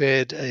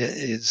said,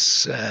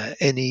 is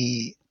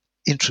any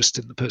interest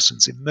in the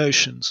person's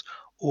emotions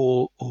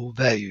or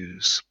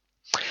values.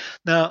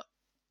 Now,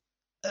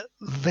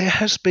 there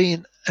has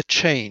been a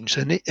change,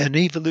 an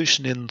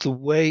evolution in the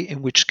way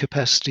in which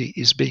capacity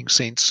is being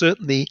seen,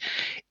 certainly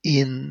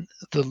in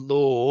the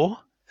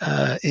law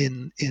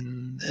in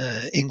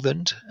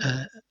England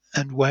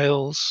and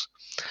Wales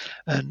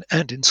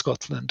and in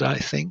Scotland, I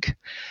think,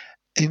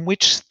 in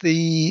which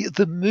the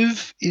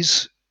move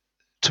is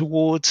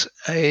towards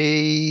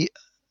a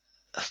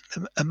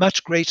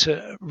much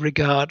greater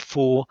regard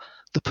for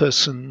the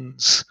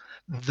person's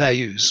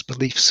values,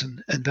 beliefs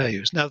and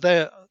values. Now,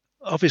 they're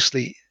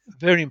obviously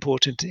very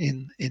important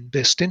in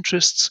best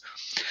interests,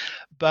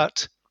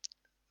 but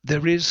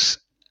there is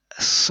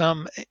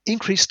some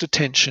increased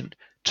attention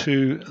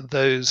to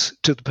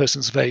the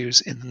person's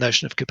values in the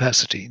notion of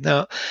capacity.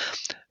 Now,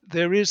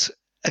 there is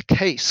a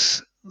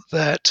case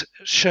that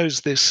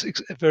shows this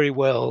very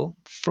well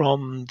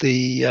from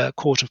the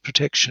Court of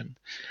Protection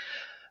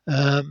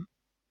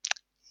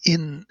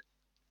in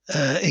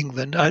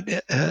England.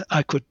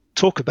 I could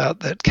talk about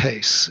that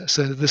case.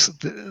 So this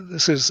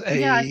is a...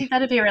 Yeah, I think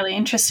that'd be really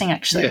interesting,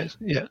 actually.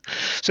 Yeah.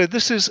 So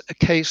this is a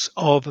case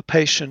of a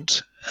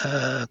patient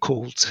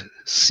called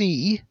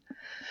C,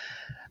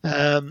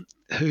 who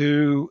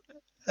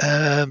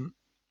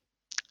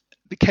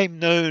become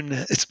known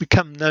as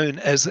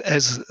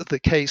the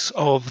case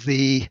of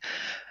the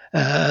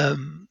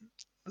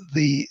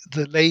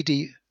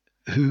lady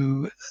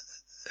who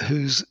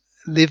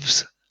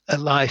lives a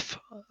life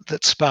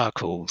that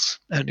sparkles,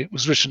 and it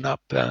was written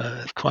up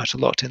quite a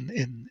lot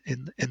in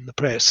the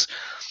press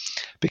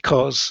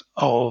because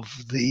of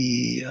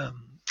the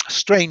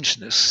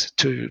strangeness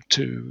to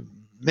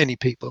many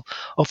people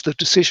of the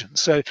decision.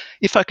 So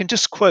if I can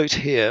just quote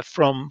here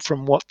from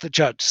what the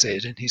judge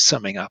said in his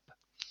summing up.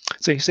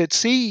 So he said,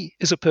 C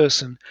is a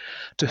person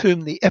to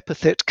whom the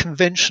epithet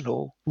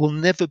conventional will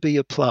never be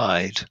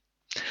applied.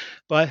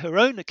 By her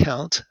own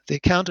account, the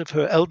account of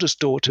her eldest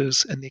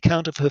daughters, and the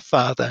account of her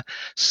father,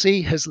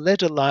 C has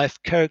led a life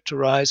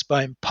characterized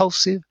by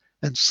impulsive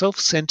and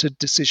self-centered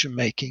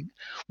decision-making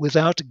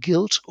without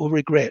guilt or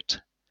regret.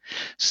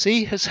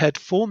 C has had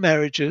 4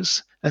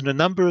 marriages and a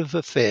number of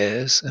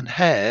affairs, and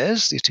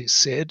has, it is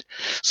said,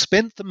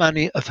 spent the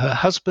money of her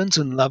husbands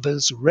and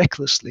lovers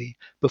recklessly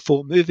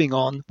before moving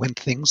on when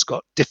things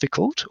got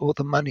difficult or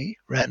the money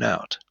ran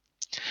out.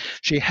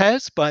 She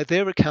has, by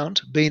their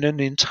account, been an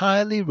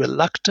entirely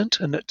reluctant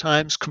and at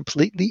times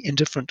completely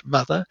indifferent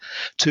mother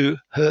to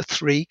her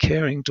 3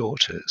 caring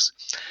daughters.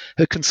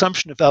 Her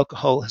consumption of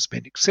alcohol has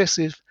been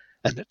excessive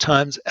and at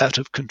times out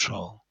of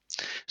control.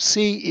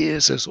 C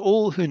is, as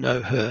all who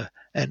know her,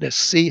 and as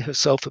C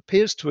herself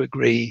appears to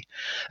agree,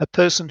 a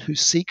person who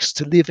seeks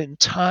to live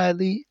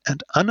entirely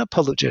and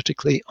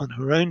unapologetically on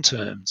her own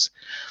terms,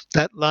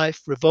 that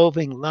life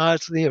revolving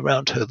largely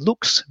around her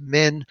looks,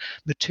 men,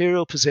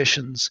 material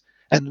possessions,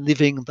 and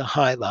living the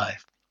high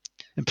life.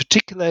 In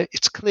particular,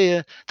 it's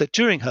clear that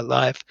during her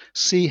life,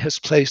 C has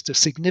placed a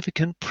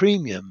significant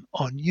premium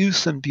on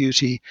youth and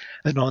beauty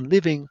and on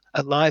living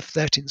a life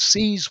that, in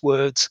C's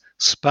words,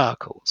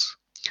 sparkles.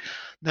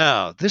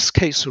 Now, this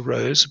case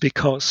arose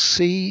because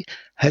C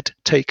had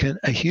taken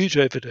a huge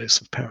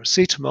overdose of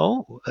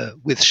paracetamol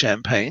with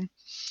champagne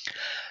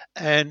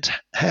and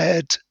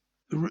had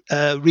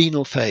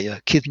renal failure,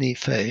 kidney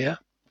failure,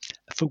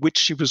 for which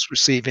she was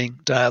receiving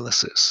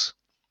dialysis.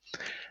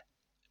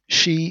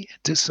 She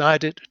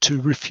decided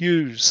to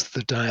refuse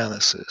the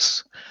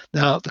dialysis.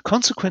 Now, the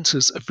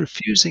consequences of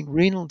refusing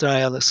renal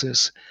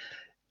dialysis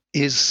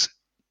is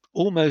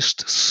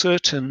almost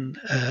certain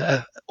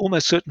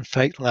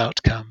fatal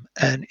outcome,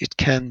 and it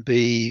can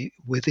be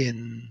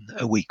within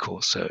a week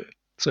or so.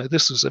 So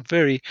this was a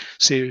very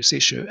serious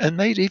issue, and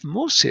made even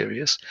more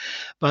serious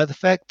by the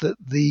fact that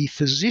the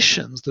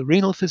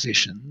renal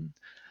physician,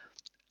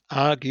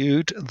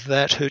 argued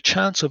that her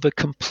chance of a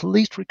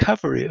complete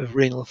recovery of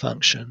renal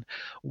function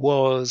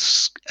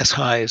was as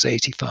high as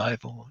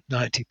 85 or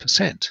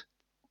 90%.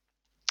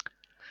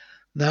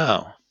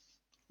 Now,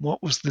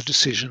 what was the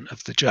decision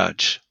of the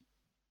judge?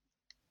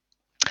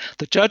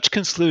 The judge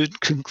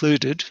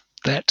concluded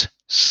that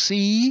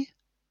C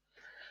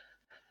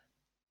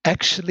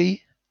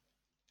actually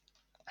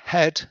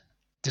had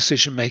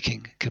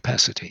decision-making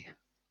capacity.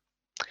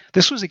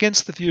 This was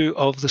against the view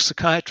of the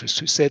psychiatrist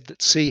who said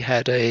that C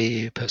had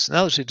a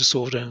personality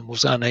disorder and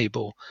was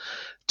unable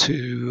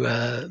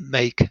to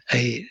make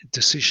a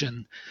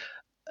decision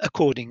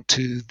according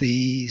to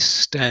the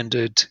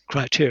standard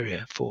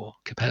criteria for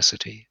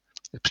capacity.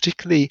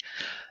 Particularly,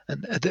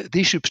 and the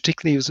issue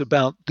particularly was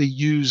about the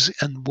use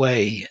and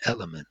weigh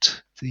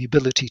element, the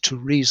ability to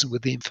reason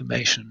with the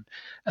information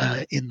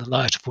in the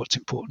light of what's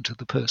important to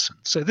the person.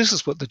 So this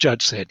is what the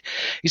judge said.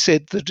 He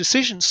said, the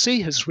decision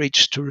C has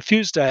reached to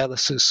refuse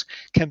dialysis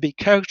can be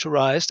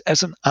characterized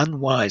as an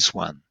unwise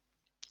one.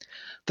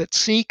 That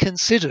C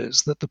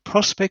considers that the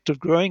prospect of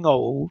growing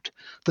old,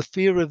 the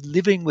fear of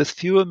living with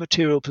fewer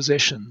material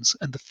possessions,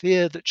 and the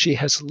fear that she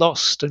has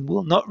lost and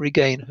will not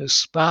regain her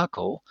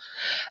sparkle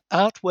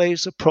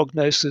outweighs a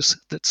prognosis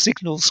that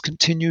signals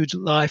continued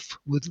life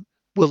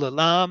will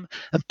alarm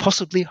and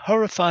possibly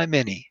horrify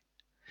many.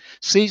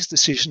 C's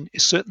decision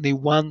is certainly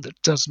one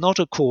that does not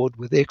accord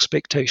with the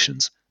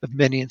expectations of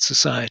many in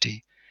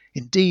society.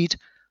 Indeed,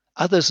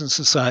 others in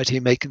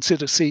society may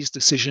consider C's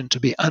decision to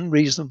be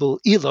unreasonable,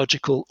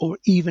 illogical, or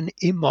even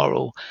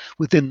immoral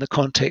within the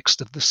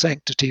context of the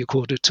sanctity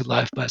accorded to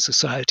life by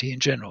society in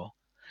general.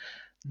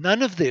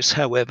 None of this,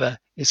 however,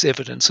 is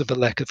evidence of a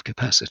lack of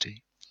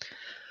capacity.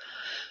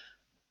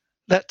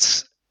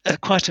 That's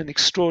quite an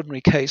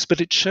extraordinary case, but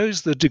it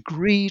shows the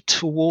degree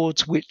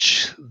towards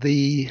which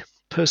the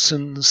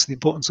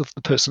importance of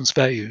the person's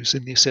values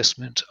in the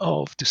assessment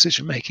of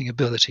decision-making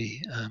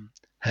ability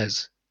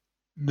has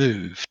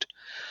moved.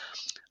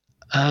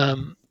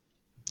 Do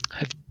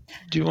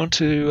you want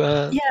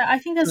to? Yeah, I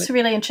think that's a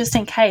really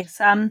interesting case.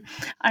 I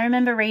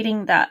remember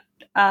reading that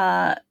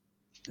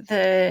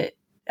the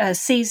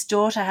C's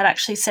daughter had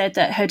actually said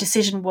that her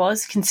decision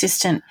was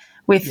consistent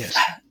with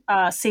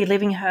C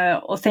living her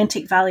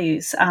authentic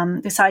values.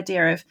 This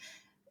idea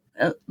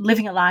of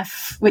living a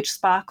life which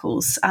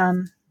sparkles.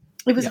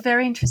 It was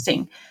very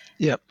interesting.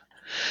 Yep.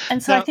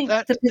 And so now, I think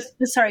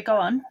sorry, go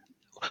on.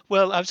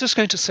 Well, I was just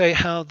going to say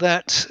how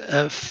that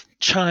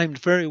chimed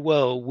very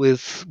well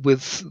with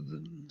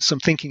some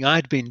thinking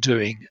I'd been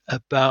doing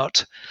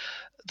about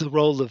the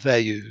role of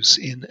values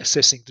in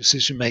assessing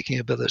decision-making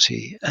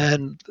ability,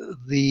 and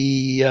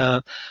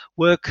the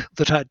work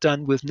that I'd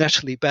done with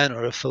Natalie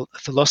Banner, a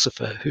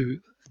philosopher who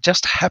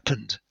just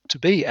happened to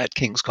be at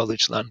King's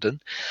College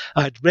London.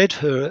 I'd read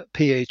her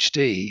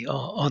PhD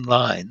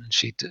online.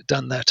 She'd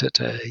done that at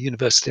a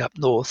university up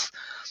north.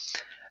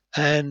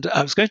 And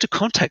I was going to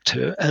contact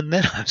her, and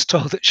then I was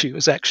told that she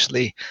was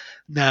actually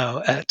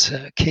now at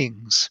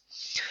King's.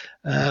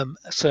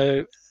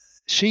 So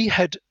she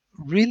had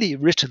really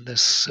written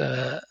this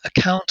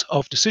account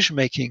of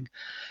decision-making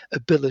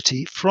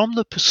ability from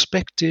the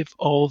perspective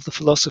of the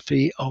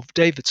philosophy of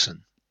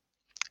Davidson,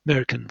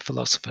 American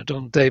philosopher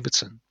Donald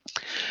Davidson,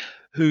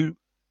 who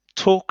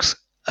talks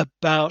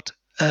about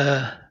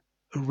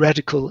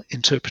radical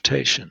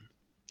interpretation.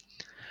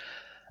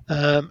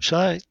 Shall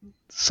I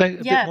say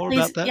a bit more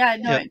about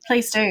that?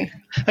 Please do.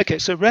 Okay,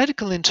 so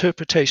radical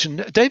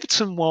interpretation.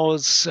 Davidson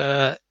was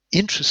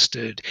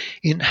interested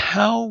in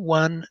how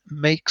one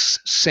makes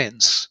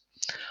sense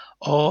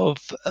of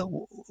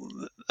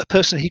a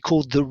person he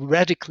called the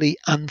radically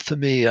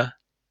unfamiliar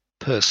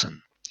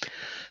person.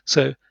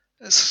 So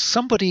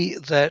somebody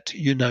that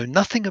you know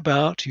nothing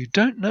about, you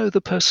don't know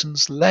the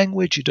person's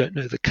language, you don't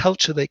know the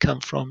culture they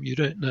come from, you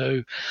don't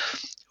know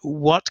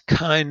what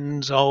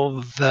kinds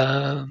of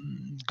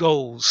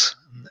goals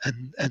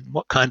and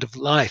what kind of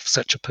life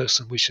such a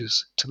person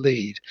wishes to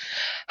lead.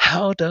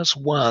 How does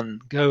one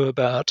go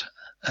about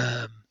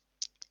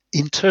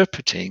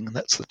interpreting,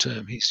 that's the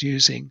term he's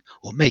using,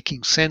 or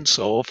making sense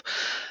of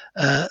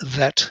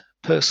that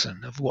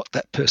person, of what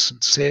that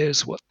person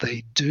says, what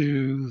they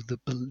do, the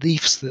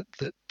beliefs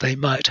that they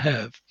might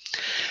have?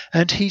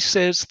 And he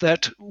says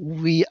that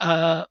we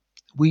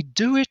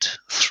do it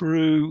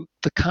through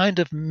the kind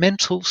of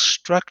mental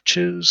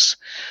structures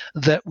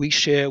that we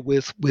share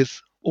with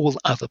all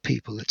other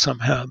people. It's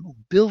somehow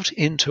built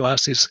into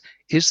us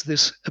is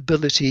this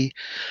ability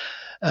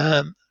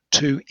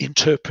to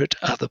interpret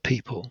other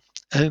people.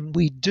 And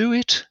we do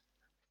it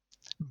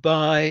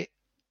by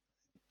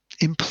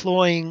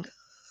employing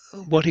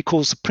what he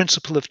calls the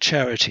principle of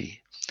charity.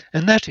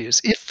 And that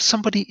is, if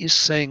somebody is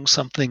saying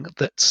something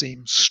that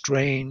seems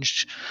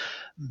strange,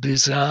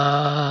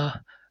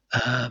 bizarre,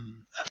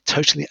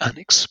 totally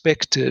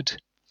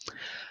unexpected,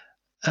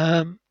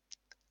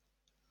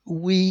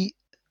 we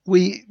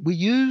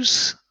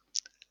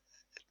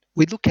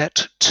look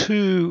at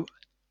two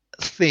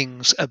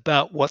things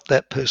about what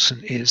that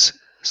person is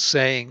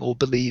saying or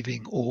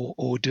believing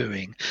or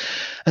doing.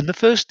 And the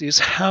first is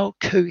how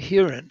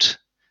coherent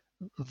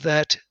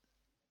that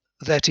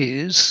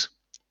is,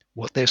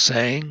 what they're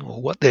saying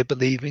or what they're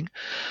believing,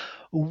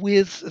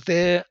 with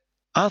their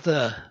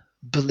other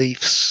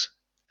beliefs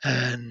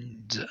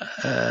and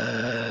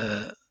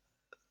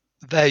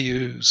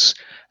values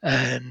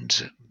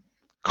and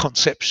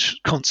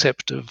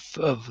concept of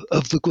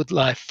the good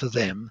life for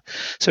them.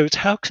 So it's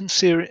how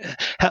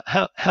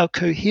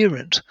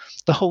coherent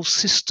the whole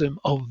system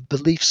of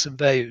beliefs and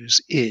values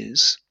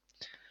is,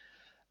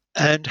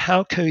 and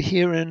how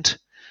coherent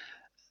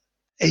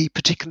a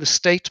particular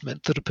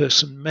statement that a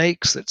person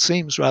makes that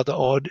seems rather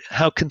odd,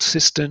 how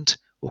consistent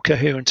or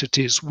coherent it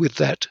is with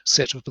that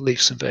set of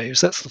beliefs and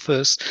values. That's the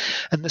first.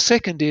 And the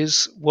second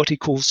is what he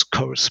calls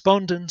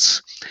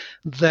correspondence.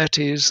 That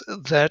is,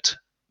 that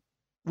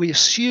we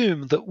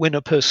assume that when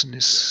a person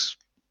is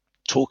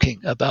talking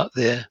about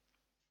their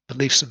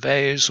beliefs and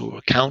values or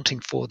accounting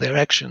for their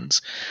actions,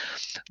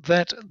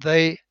 that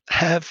they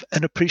have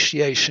an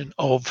appreciation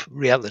of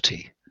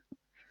reality,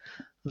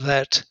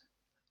 that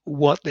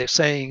what they're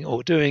saying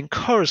or doing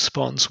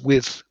corresponds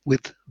with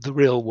the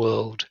real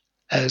world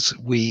as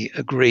we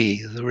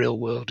agree the real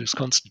world is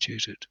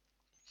constituted.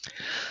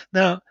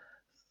 Now,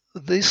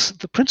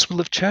 the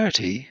principle of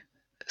charity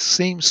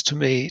seems to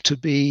me to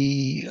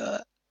be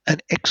an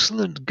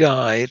excellent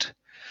guide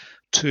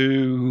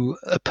to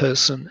a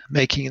person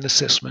making an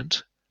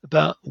assessment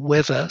about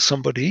whether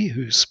somebody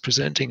who's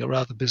presenting a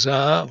rather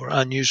bizarre or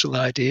unusual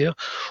idea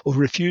or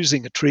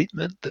refusing a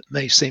treatment that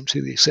may seem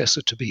to the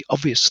assessor to be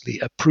obviously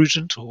a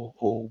prudent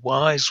or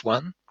wise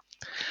one,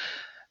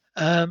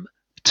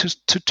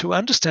 to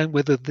understand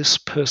whether this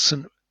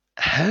person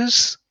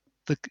has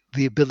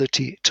the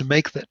ability to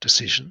make that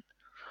decision,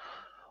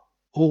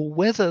 or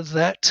whether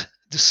that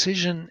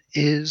decision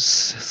is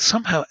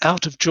somehow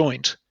out of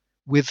joint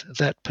with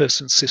that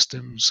person's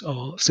system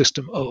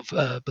of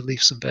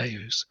beliefs and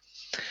values.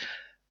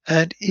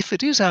 And if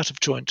it is out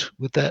of joint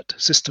with that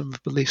system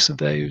of beliefs and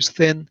values,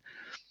 then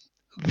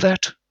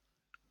that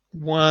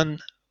one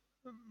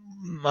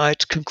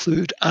might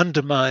conclude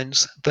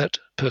undermines that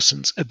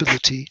person's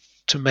ability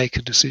to make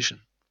a decision.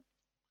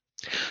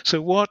 So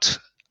what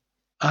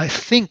I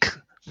think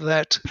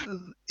that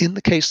in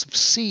the case of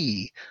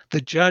C,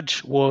 the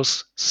judge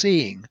was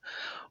seeing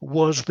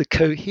was the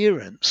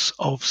coherence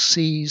of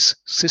C's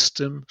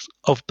system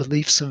of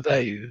beliefs and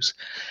values,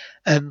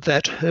 and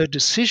that her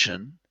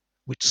decision,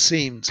 which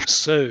seemed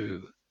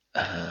so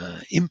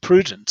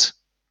imprudent,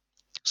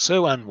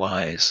 so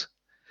unwise,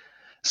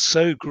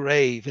 so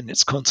grave in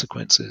its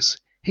consequences,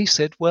 he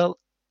said, well,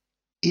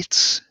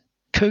 it's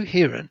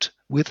coherent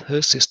with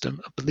her system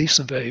of beliefs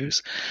and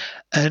values,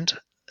 and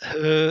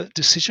her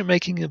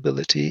decision-making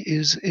ability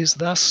is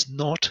thus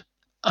not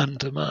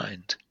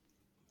undermined.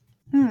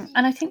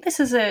 And I think this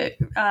is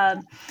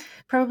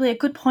probably a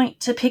good point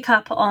to pick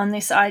up on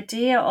this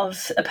idea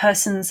of a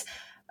person's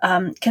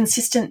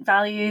consistent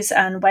values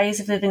and ways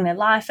of living their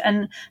life,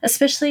 and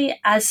especially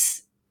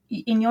as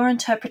in your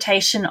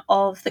interpretation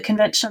of the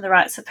Convention on the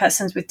Rights of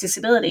Persons with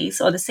Disabilities,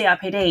 or the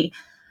CRPD,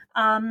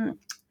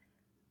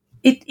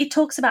 it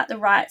talks about the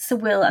rights, the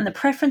will, and the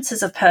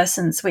preferences of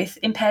persons with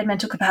impaired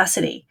mental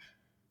capacity.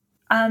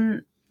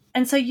 And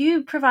so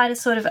you provide a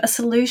sort of a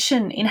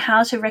solution in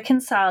how to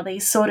reconcile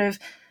these sort of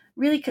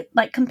really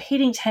like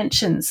competing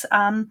tensions.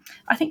 I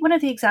think one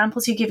of the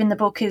examples you give in the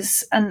book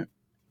is in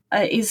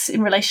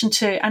relation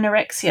to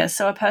anorexia.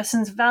 So a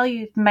person's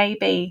value may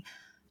be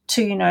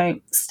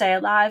to, stay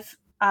alive,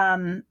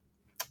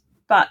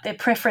 but their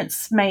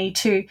preference may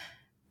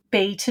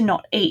be to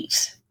not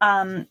eat.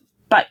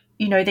 But,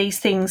 these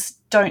things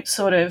don't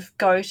sort of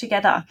go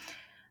together.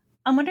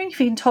 I'm wondering if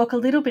you can talk a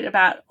little bit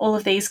about all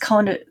of these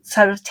kind of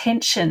sort of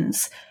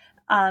tensions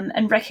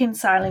and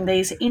reconciling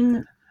these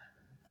in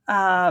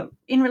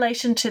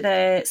relation to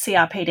the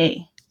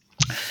CRPD.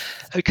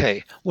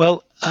 Okay,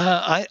 well,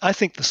 I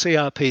think the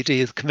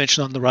CRPD, the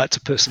Convention on the Rights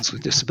of Persons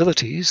with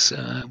Disabilities,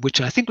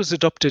 which I think was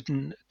adopted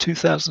in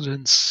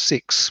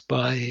 2006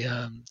 by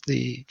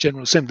the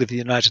General Assembly of the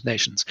United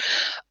Nations,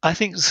 I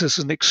think this is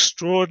an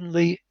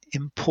extraordinarily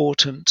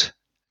important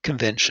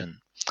convention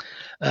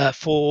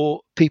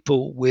for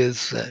people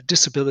with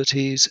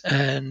disabilities,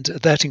 and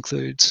that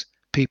includes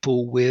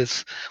people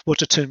with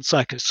what are termed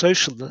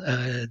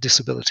psychosocial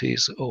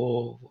disabilities,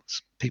 or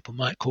people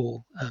might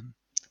call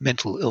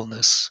mental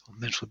illness or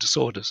mental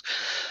disorders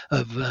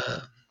of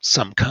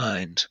some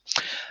kind.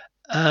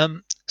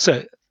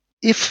 So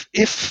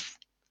if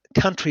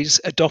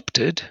countries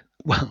adopted,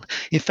 well,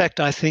 in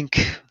fact, I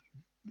think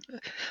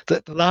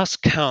that the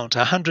last count,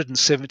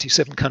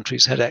 177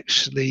 countries had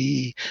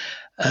actually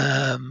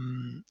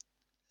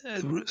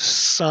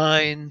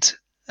signed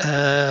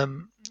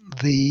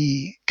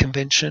the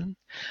convention.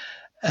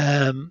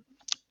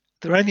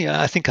 There are only,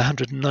 I think,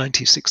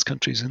 196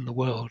 countries in the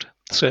world.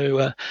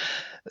 So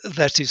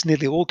that is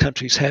nearly all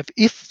countries have.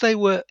 If they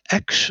were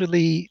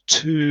actually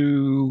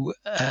to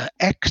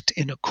act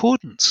in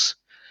accordance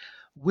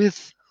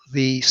with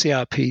the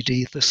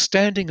CRPD, the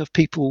standing of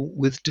people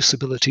with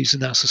disabilities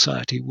in our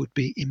society would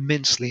be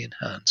immensely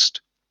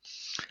enhanced.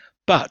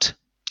 But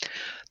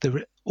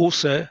there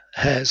also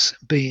has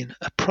been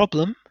a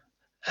problem,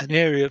 an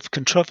area of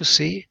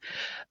controversy,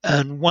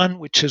 and one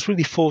which has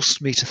really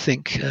forced me to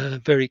think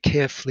very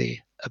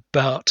carefully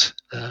about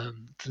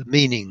the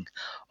meaning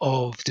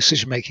of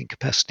decision-making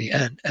capacity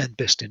and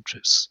best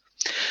interests.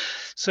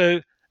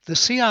 So the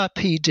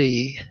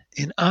CRPD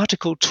in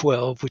Article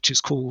 12, which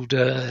is called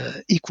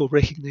Equal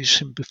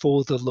Recognition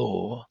Before the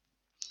Law,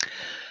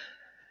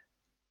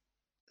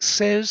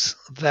 says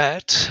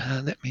that,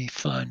 let me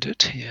find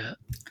it here.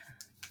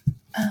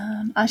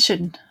 I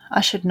should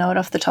know it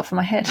off the top of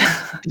my head.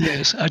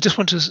 Yes, I just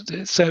want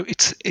to. So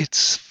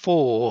it's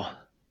 4,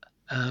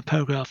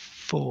 paragraph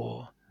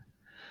 4.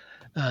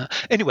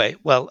 Anyway,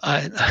 well,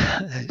 I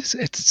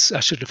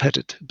should have had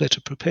it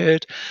better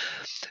prepared,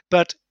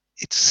 but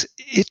it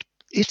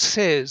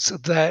says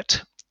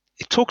that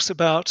it talks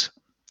about.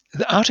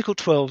 The Article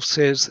 12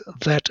 says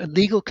that a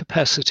legal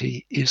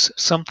capacity is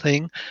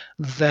something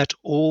that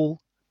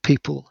all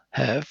people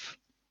have,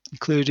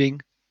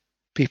 including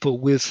people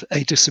with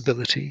a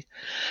disability,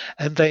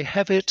 and they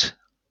have it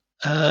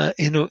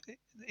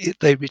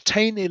they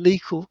retain their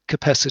legal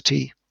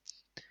capacity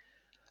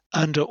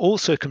under all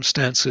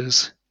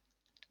circumstances,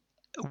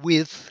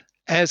 with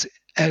as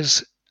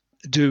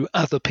do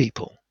other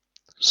people.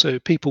 So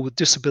people with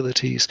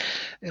disabilities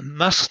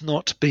must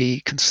not be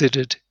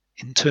considered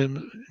in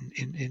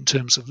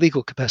terms of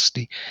legal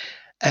capacity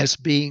as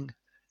being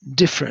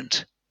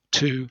different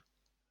to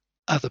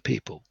other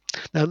people.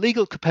 Now,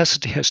 legal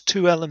capacity has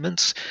 2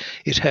 elements.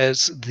 It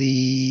has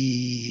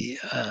to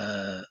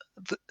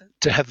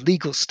have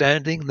legal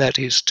standing, that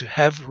is, to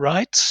have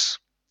rights,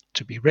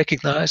 to be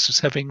recognized as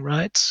having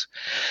rights.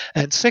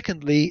 And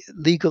secondly,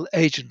 legal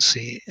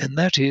agency, and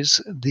that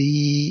is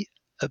the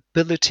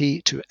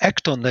ability to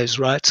act on those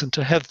rights and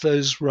to have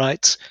those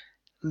rights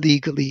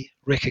legally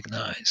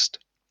recognized.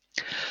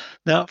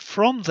 Now,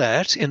 from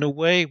that, in a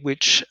way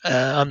which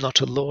I'm not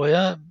a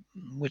lawyer,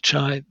 which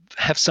I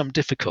have some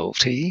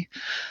difficulty,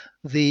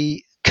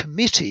 the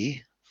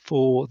committee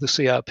for the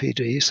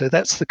CRPD, so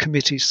that's the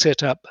committee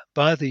set up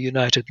by the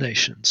United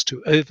Nations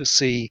to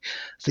oversee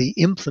the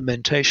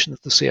implementation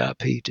of the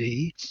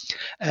CRPD,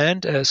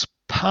 and as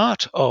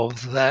part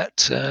of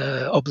that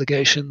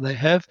obligation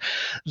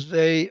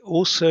they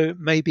also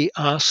may be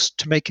asked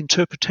to make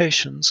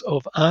interpretations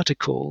of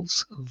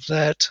articles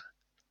that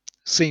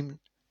seem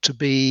to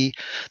be,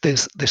 there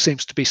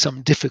seems to be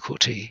some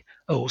difficulty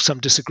or some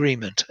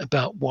disagreement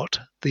about what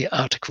the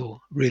article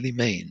really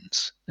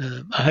means.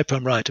 I hope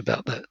I'm right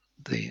about that,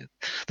 the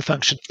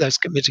function of those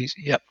committees.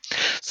 Yep.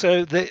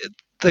 So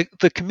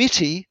the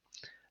committee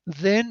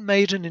then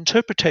made an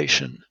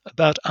interpretation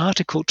about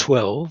Article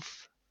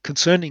 12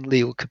 concerning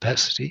legal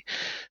capacity,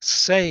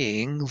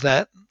 saying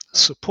that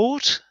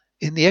support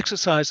in the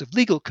exercise of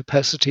legal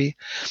capacity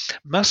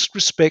must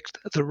respect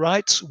the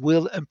rights,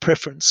 will, and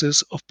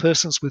preferences of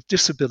persons with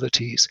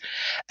disabilities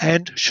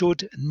and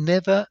should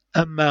never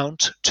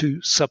amount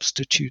to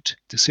substitute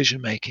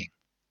decision-making.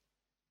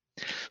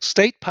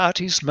 State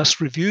parties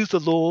must review the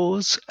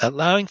laws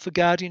allowing for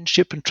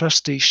guardianship and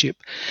trusteeship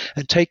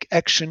and take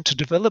action to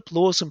develop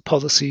laws and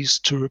policies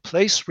to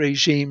replace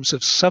regimes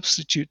of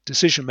substitute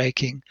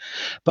decision-making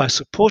by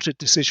supported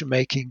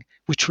decision-making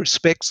which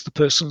respects the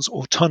person's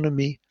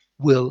autonomy,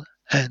 will,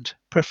 and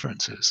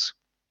preferences.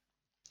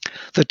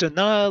 The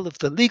denial of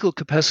the legal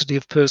capacity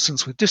of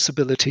persons with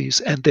disabilities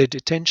and their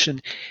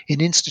detention in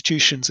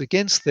institutions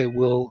against their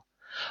will,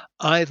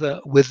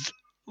 either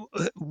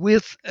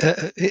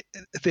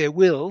their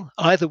will,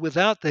 either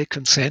without their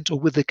consent or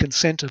with the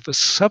consent of a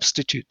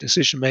substitute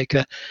decision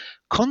maker,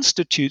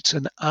 constitutes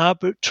an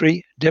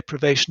arbitrary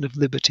deprivation of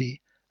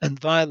liberty and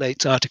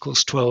violates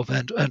Articles 12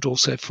 and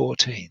also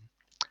 14.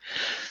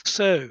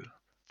 So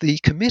the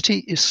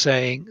committee is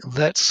saying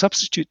that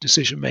substitute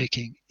decision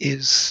making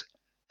is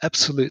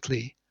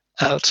absolutely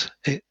out.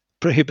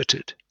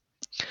 prohibited.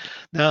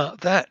 Now,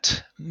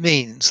 that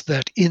means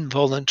that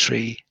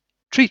involuntary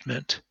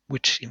treatment,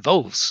 which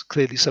involves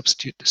clearly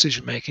substitute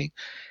decision-making,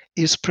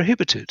 is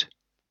prohibited,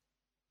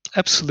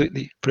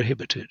 absolutely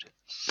prohibited.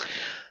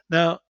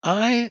 Now,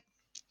 I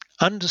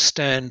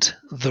understand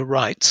the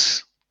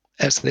rights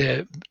as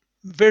they're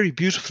very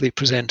beautifully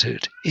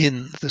presented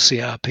in the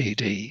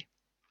CRPD,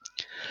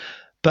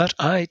 but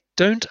I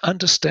don't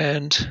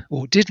understand,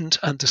 or didn't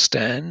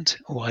understand,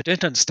 or I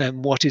don't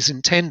understand what is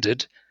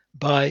intended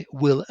by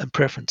will and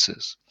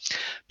preferences,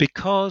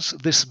 because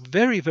this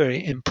very,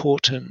 very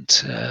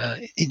important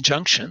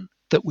injunction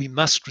that we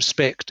must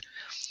respect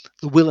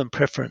the will and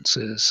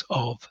preferences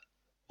of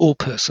all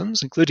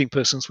persons, including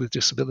persons with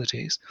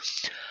disabilities,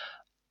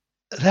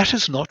 that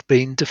has not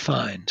been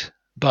defined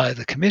by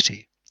the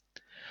committee.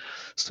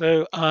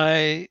 So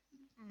I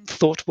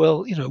thought,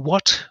 well,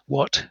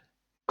 what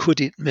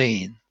could it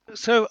mean?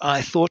 So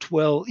I thought,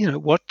 well,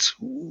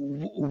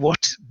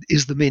 what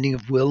is the meaning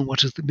of will and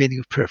what is the meaning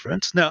of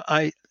preference? Now,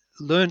 I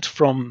learned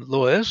from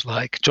lawyers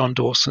like John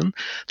Dawson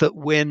that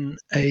when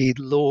a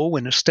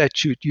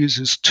statute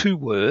uses two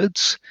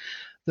words,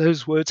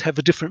 those words have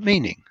a different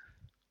meaning.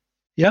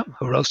 Yeah,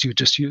 or else you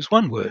just use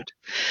one word.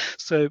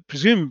 So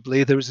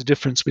presumably there is a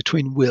difference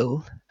between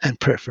will and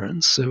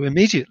preference. So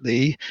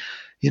immediately,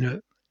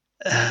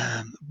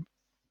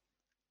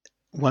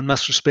 one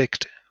must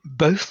respect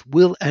both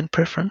will and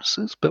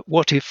preferences, but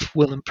what if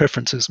will and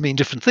preferences mean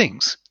different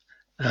things?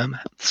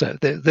 So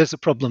there's a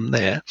problem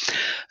there.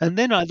 And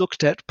then I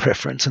looked at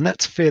preference, and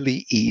that's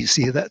fairly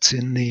easy. That's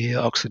in the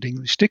Oxford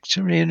English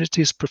Dictionary, and it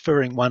is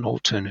preferring one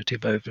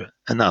alternative over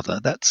another.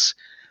 That's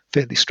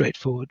fairly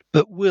straightforward.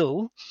 But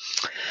will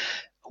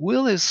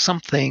is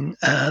something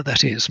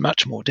that is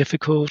much more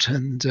difficult,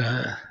 and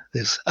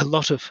there's a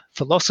lot of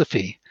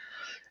philosophy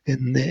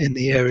in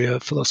the area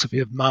of philosophy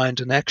of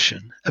mind and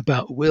action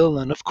about will,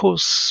 and of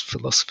course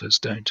philosophers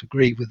don't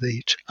agree with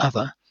each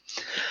other.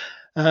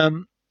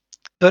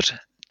 But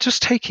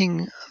just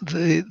taking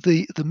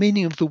the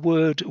meaning of the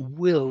word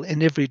will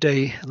in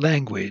everyday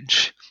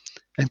language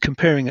and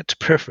comparing it to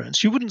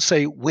preference, you wouldn't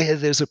say where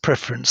there's a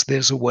preference,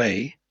 there's a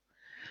way.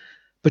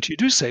 But you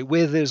do say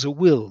where there's a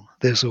will,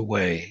 there's a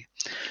way.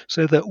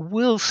 So that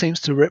will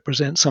seems to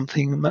represent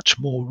something much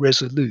more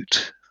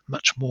resolute,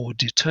 much more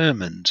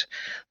determined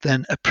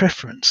than a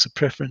preference. A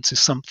preference is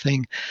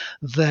something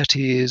that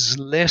is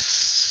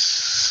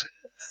less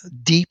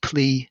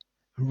deeply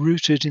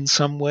rooted in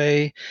some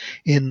way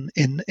in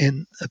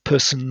a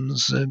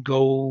person's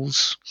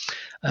goals,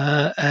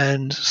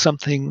 and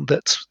something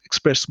that's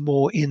expressed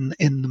more in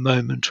the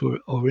moment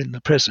or in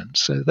the present.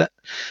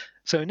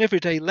 So in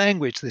everyday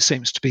language, there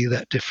seems to be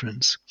that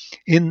difference.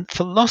 In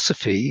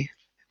philosophy,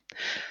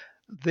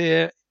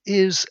 there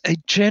is a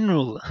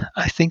general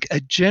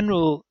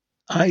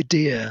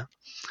idea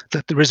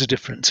that there is a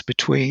difference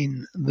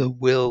between the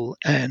will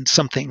and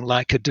something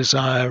like a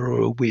desire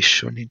or a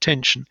wish or an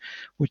intention,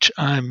 which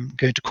I'm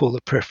going to call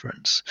a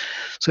preference.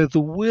 So the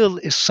will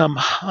is some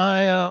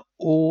higher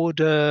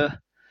order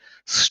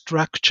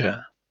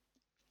structure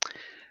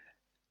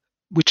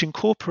which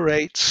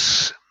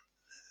incorporates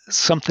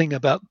something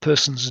about the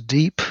person's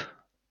deep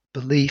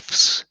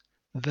beliefs,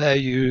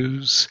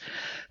 values,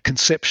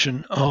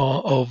 conception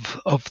of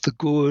the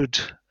good,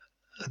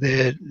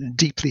 their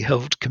deeply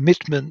held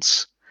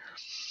commitments,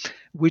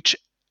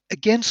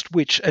 against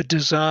which a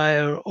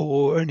desire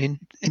or an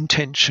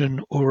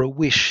intention or a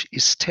wish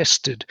is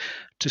tested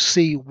to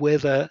see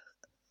whether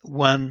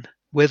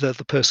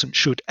the person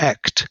should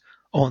act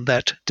on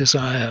that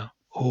desire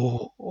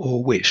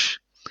or wish.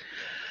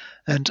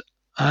 And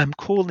I'm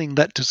calling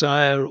that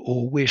desire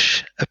or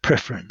wish a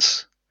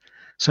preference.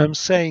 So I'm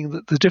saying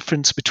that the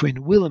difference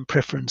between will and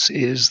preference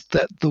is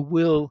that the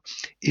will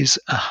is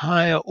a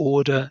higher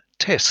order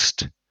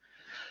test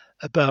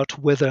about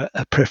whether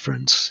a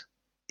preference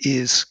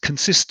is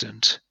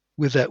consistent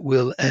with that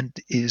will and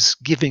is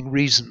giving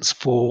reasons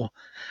and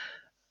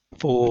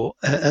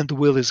the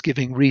will is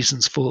giving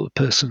reasons for the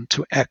person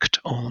to act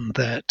on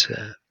that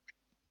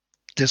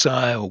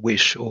desire or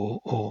wish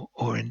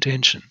or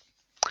intention.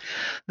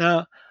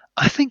 Now,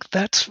 I think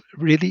that's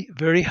really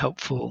very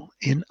helpful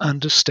in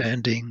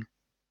understanding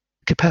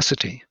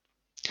capacity.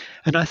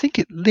 And I think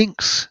it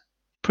links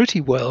pretty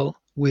well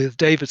with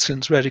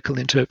Davidson's radical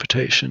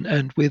interpretation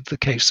and with the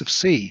case of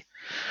C.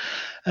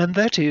 And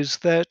that is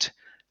that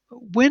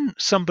when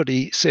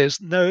somebody says,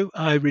 no,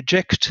 I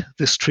reject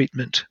this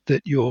treatment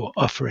that you're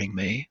offering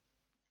me,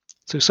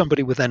 so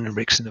somebody with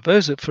anorexia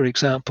nervosa, for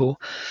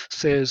example,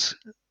 says,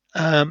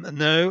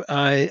 no,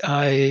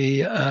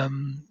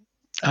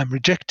 I'm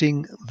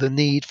rejecting the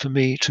need for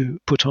me to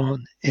put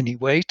on any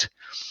weight.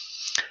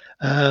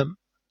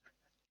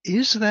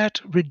 Is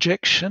that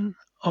rejection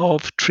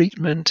of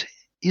treatment,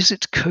 is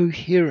it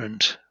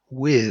coherent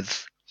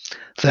with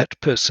that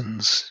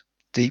person's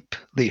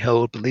deeply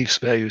held beliefs,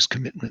 values,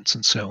 commitments,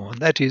 and so on?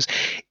 That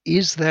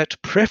is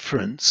that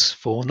preference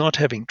for not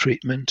having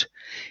treatment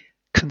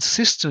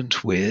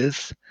consistent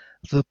with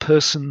the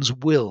person's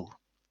will?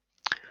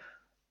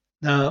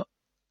 Now,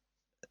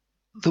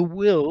 the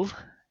will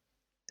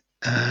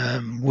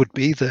would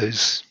be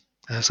those,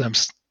 as I'm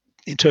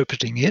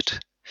interpreting it,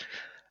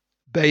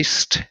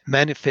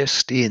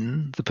 manifest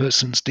in the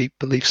person's deep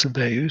beliefs and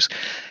values.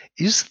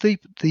 Is the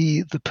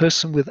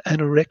person with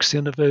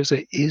anorexia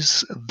nervosa,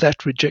 is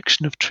that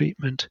rejection of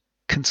treatment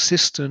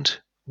consistent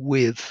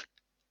with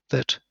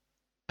that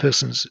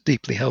person's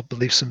deeply held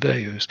beliefs and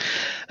values?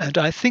 And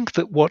I think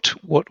that what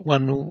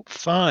one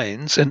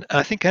finds, and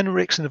I think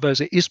anorexia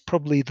nervosa is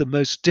probably the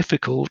most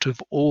difficult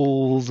of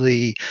all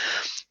the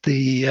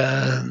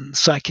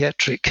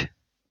psychiatric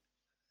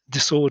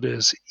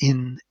disorders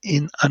in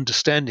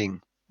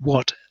understanding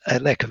what a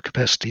lack of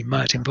capacity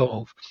might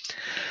involve,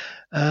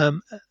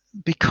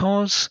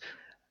 because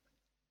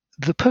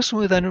the person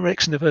with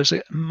anorexia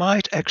nervosa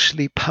might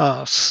actually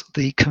pass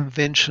the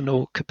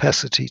conventional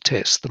capacity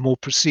test, the more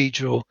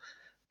procedural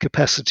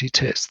capacity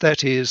test.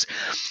 That is,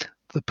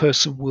 the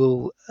person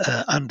will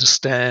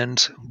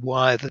understand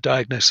why the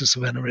diagnosis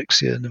of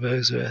anorexia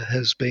nervosa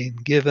has been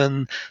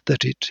given,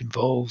 that it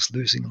involves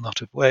losing a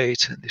lot of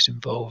weight, and it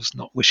involves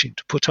not wishing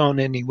to put on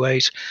any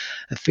weight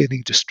and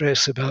feeling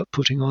distress about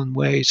putting on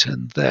weight,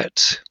 and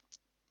that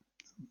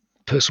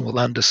person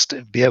will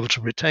be able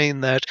to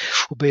retain that,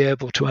 will be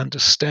able to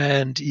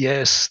understand,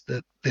 yes,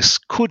 that this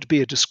could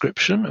be a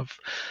description of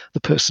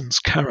the person's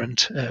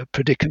current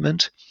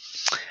predicament.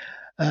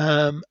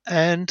 And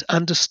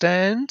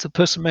the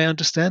person may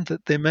understand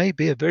that there may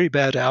be a very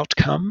bad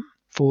outcome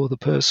for the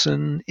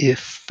person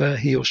if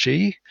he or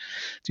she,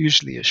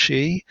 usually a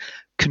she,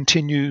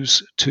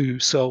 continues to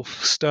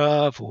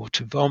self-starve or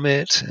to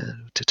vomit,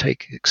 to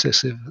take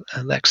excessive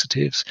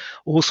laxatives,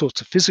 all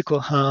sorts of physical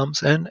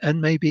harms,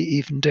 and maybe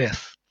even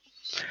death.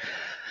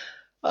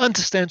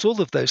 Understands all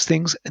of those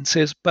things and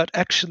says, but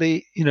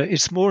actually,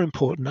 it's more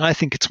important, I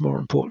think it's more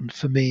important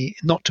for me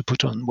not to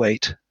put on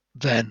weight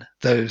than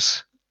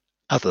those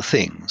other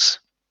things.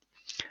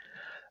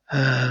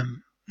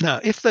 Now,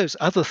 if those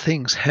other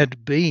things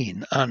had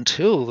been,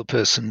 until the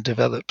person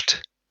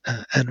developed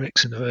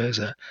anorexia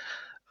nervosa,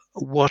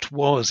 what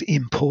was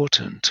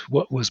important,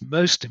 what was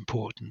most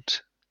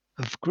important,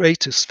 of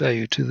greatest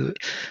value to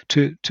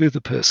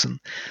the person,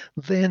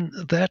 then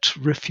that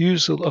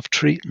refusal of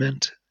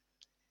treatment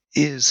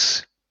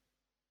is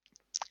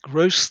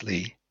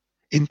grossly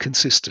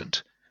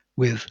inconsistent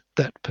with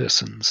that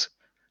person's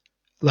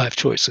life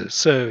choices.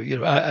 So,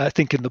 I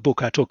think in the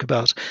book I talk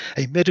about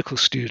a medical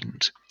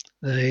student,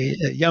 a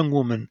young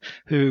woman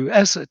who,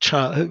 as a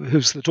child,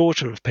 who's the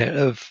daughter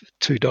of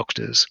two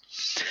doctors,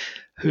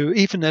 who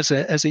even as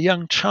a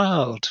young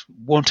child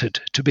wanted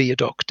to be a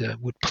doctor,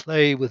 would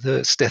play with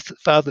her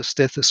father's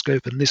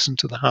stethoscope and listen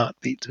to the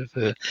heartbeat of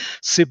her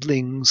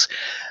siblings.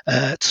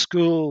 At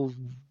school,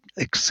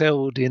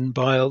 excelled in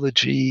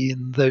biology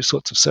and those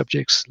sorts of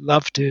subjects,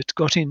 loved it,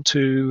 got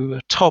into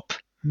a top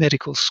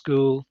medical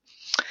school,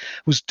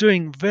 was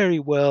doing very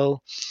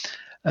well,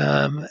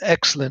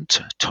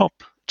 excellent, top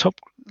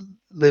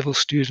level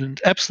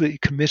student, absolutely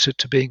committed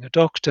to being a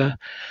doctor,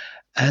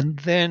 and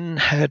then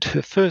had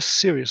her first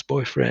serious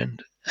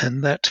boyfriend,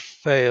 and that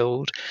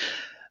failed.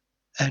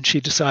 And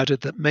she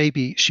decided that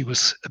maybe she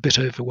was a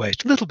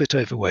little bit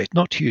overweight,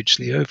 not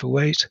hugely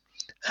overweight.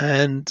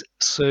 And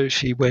so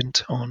she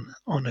went on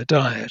a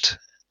diet.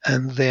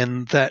 And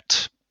then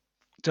that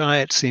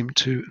diet seemed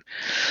to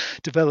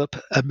develop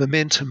a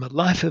momentum, a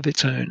life of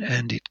its own,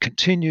 and it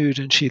continued,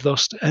 and she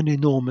lost an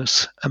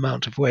enormous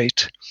amount of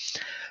weight,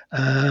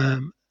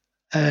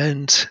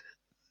 and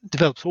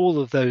developed all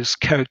of those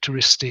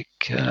characteristic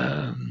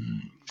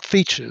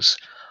features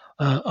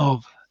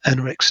of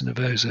anorexia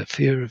nervosa: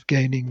 fear of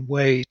gaining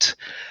weight,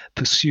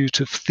 pursuit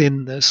of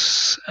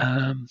thinness,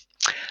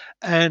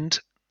 and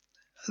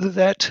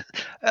that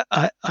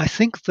I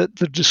think that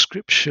the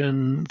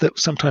description that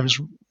sometimes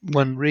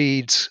one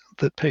reads,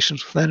 that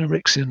patients with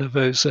anorexia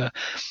nervosa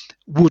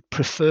would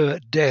prefer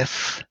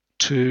death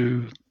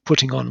to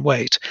putting on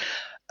weight,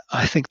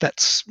 I think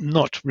that's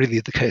not really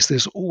the case.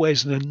 There's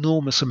always an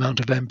enormous amount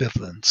of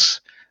ambivalence.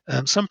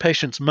 Some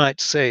patients might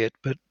say it,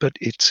 but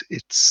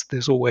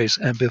there's always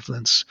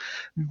ambivalence,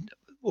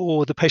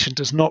 or the patient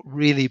does not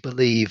really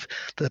believe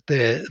that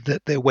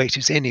their weight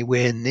is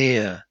anywhere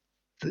near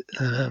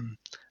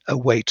a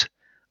weight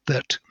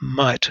that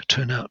might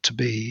turn out to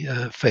be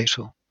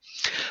fatal.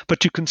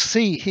 But you can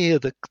see here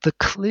the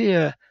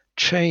clear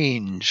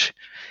change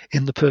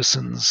in the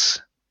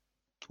person's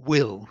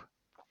will.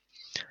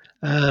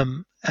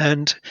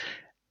 And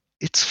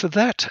it's for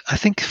that, I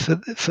think,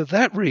 for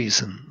that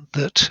reason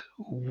that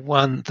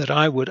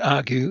I would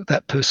argue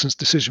that person's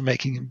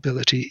decision-making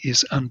ability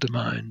is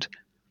undermined.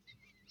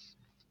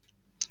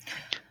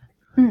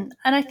 And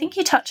I think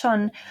you touch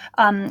on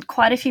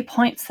quite a few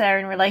points there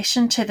in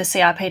relation to the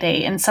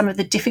CRPD and some of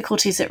the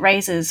difficulties it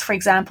raises. For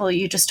example,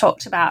 you just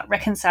talked about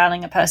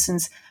reconciling a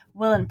person's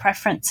will and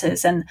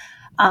preferences, and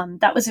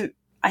that was,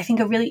 I think,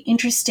 a really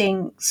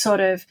interesting sort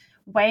of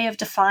way of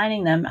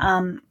defining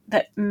them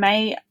that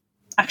may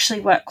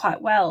actually work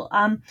quite well.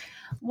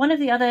 One of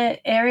the other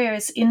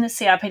areas in the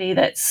CRPD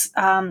that's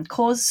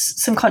caused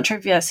some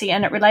controversy,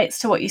 and it relates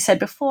to what you said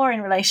before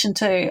in relation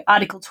to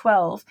Article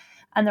 12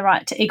 and the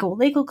right to equal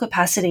legal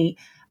capacity,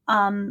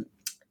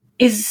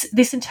 is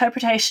this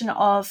interpretation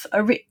of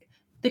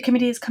the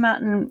committee has come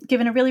out and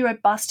given a really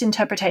robust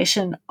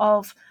interpretation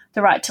of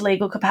the right to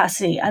legal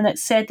capacity, and it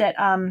said that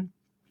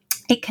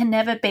it can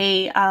never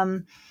be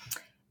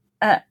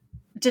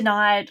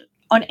denied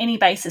on any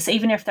basis,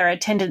 even if there are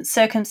attendant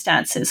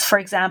circumstances, for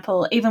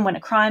example, even when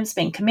a crime's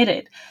been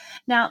committed.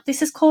 Now,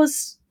 this has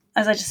caused,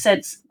 as I just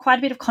said, quite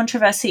a bit of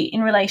controversy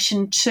in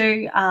relation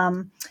to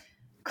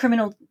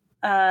criminal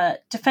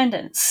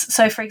defendants.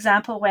 So, for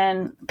example,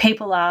 when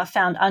people are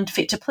found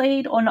unfit to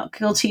plead or not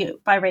guilty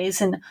by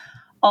reason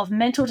of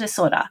mental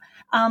disorder.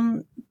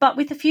 But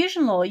with the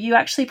fusion law, you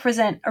actually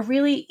present a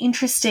really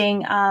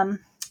interesting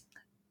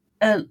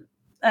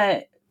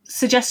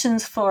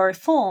suggestions for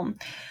reform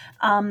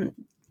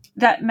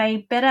that may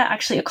better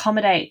actually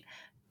accommodate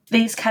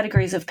these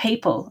categories of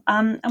people.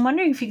 I'm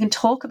wondering if you can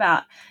talk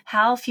about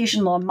how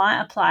fusion law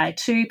might apply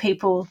to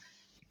people,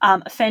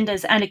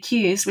 offenders and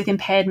accused with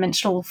impaired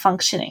mental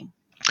functioning.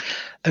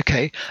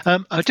 Okay.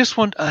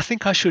 I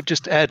think I should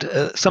just add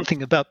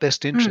something about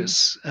best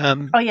interests.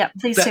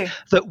 Please do.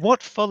 That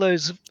what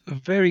follows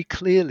very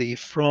clearly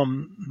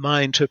from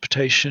my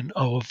interpretation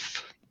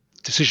of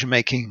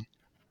decision-making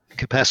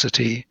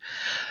capacity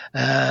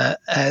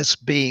as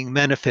being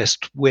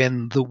manifest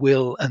when the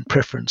will and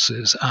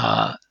preferences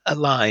are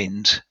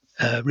aligned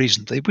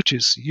reasonably, which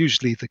is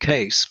usually the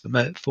case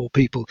for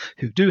people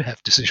who do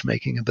have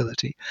decision-making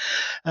ability,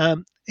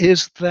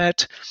 is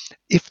that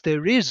if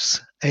there is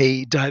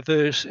a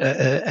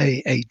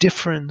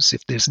difference,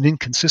 if there's an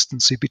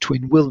inconsistency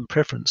between will and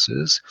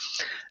preferences,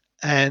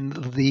 and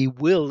the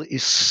will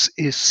is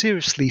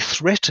seriously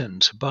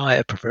threatened by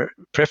a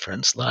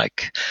preference,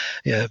 like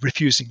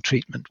refusing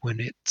treatment when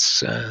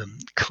it's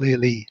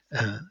clearly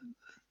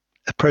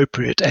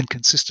appropriate and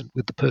consistent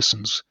with the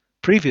person's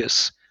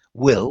previous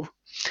will,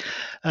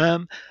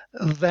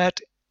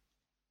 that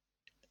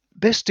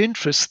best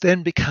interest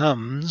then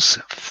becomes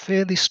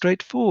fairly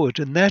straightforward,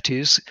 and that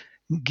is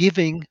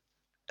giving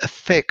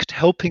effect,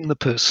 helping the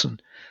person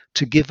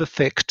to give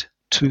effect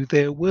to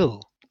their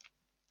will.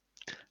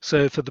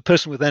 So for the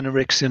person with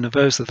anorexia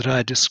nervosa that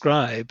I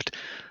described,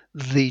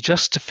 the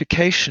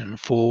justification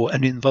for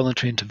an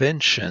involuntary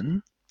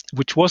intervention,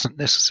 which wasn't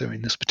necessary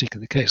in this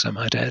particular case, I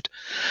might add,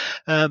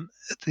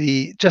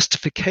 the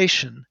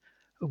justification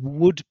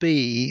would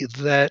be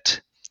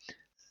that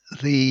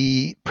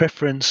the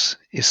preference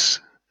is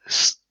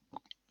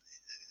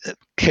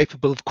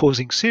capable of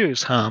causing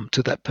serious harm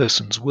to that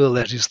person's will,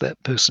 that is,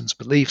 that person's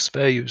beliefs,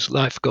 values,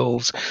 life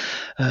goals,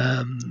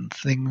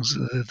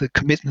 the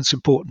commitments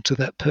important to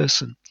that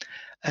person,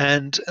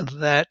 and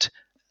that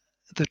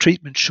the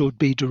treatment should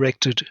be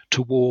directed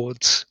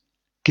towards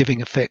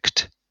giving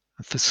effect,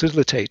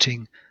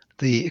 facilitating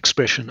the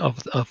expression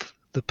of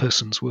the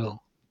person's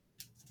will.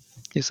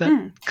 Is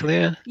that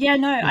clear? Yeah,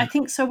 no, I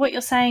think so. What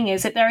you're saying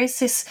is that there is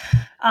this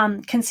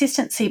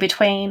consistency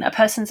between a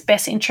person's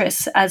best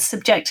interests as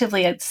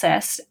subjectively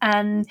assessed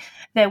and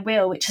their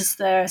will, which is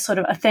their sort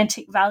of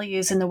authentic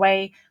values in the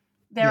way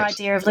their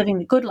idea of living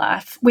the good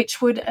life,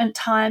 which would at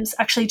times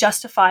actually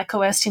justify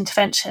coerced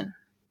intervention.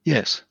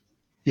 Yes.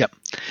 Yep.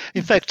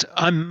 In fact,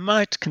 I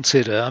might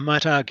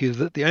argue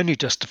that the only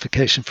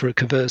justification for a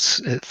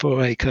coerced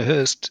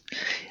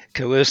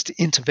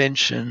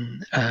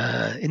intervention,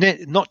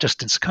 not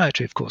just in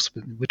psychiatry, of course,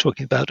 but we're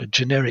talking about a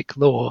generic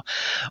law,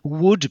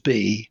 would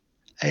be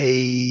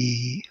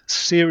a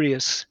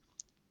serious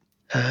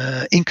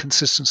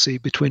inconsistency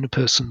between a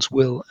person's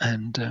will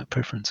and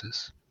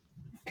preferences.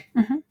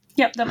 Mm-hmm.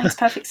 Yep, that makes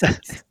perfect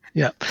sense.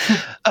 Yeah.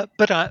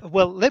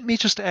 Let me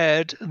just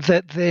add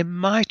that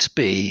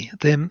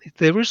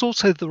there is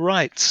also the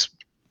rights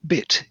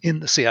bit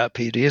in the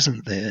CRPD,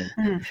 isn't there?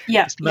 Mm.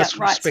 Yeah. It must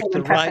respect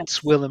the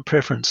rights, will, and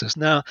preferences.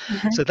 Now,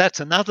 so that's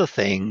another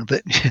thing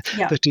that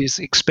that is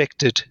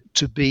expected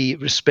to be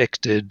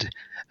respected.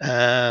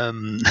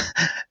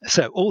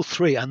 So all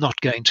three are not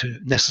going to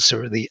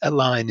necessarily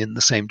align in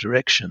the same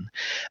direction.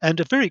 And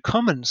a very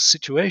common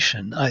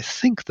situation, I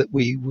think, that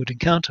we would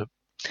encounter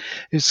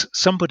is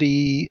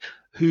somebody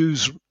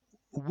whose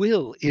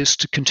will is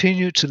to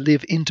continue to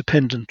live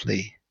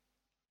independently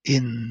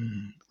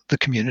in the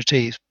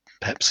community,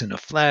 perhaps in a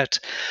flat,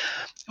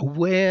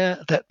 where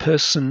that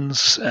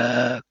person's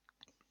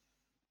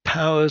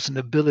powers and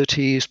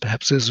abilities,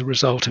 perhaps as a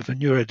result of a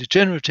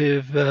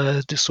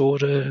neurodegenerative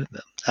disorder,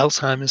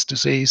 Alzheimer's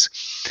disease,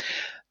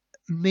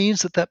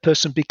 means that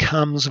person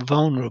becomes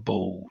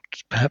vulnerable,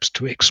 perhaps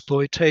to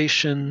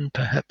exploitation,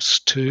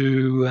 perhaps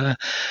to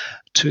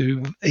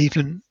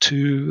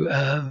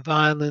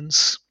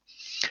violence.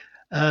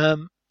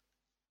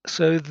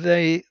 So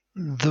they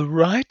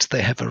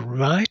have a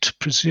right,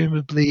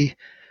 presumably.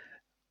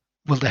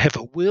 Well, they have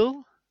a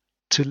will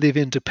to live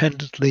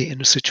independently in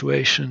a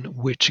situation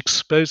which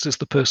exposes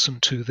the person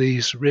to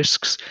these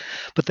risks,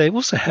 but they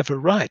also have a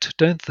right,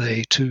 don't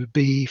they, to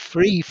be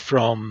free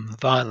from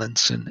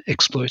violence and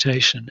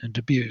exploitation and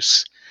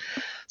abuse.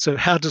 So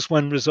how does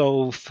one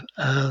resolve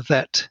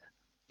that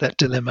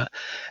dilemma?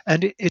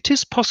 And it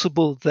is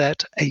possible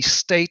that a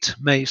state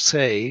may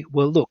say,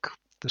 well, look,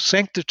 the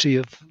sanctity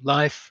of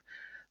life,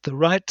 the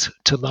right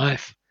to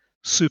life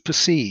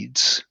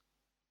supersedes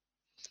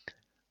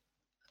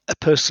a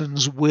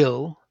person's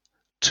will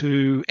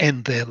to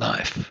end their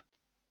life.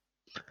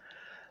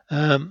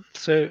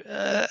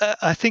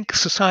 I think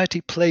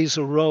society plays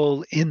a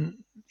role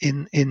in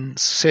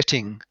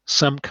setting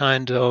some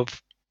kind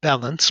of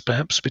balance,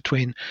 perhaps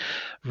between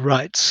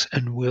rights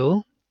and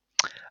will.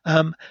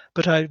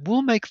 But I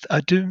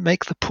do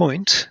make the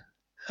point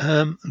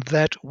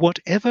that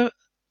whatever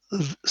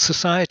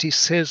society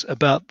says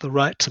about the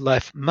right to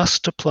life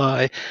must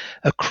apply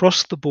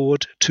across the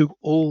board to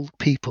all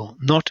people,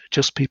 not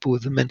just people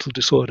with a mental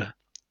disorder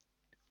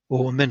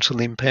or mental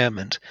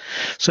impairment.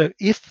 So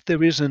if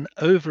there is an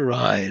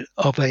override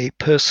of a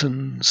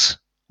person's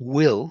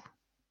will,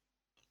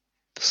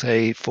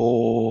 say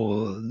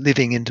for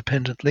living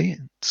independently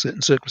in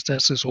certain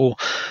circumstances, or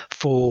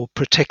for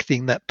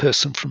protecting that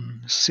person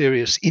from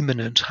serious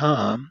imminent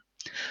harm,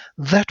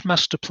 that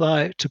must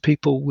apply to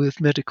people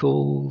with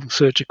medical,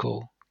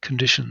 surgical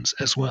conditions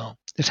as well.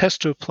 It has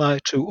to apply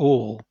to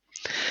all.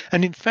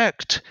 And in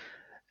fact,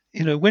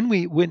 when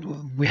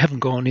we haven't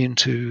gone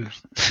into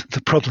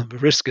the problem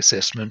of risk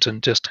assessment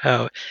and just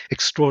how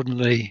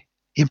extraordinarily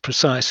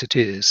imprecise it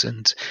is,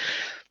 and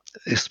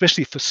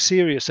especially for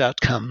serious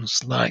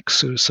outcomes like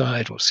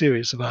suicide or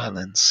serious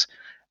violence,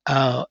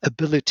 our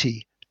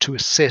ability to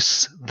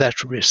assess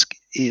that risk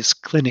is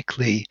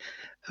clinically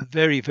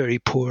very, very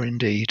poor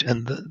indeed,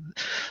 and the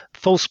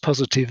false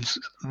positives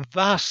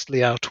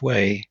vastly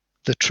outweigh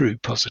the true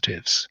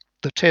positives.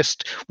 The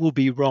test will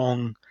be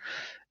wrong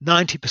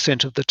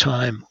 90% of the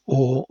time,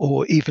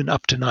 or even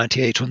up to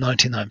 98 or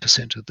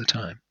 99% of the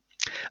time.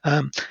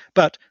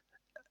 But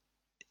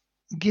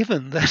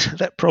given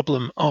that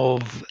problem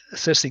of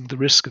assessing the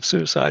risk of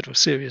suicide or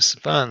serious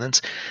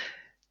violence,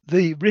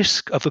 the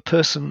risk of a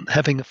person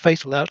having a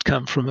fatal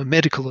outcome from a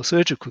medical or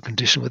surgical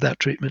condition without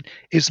treatment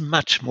is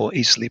much more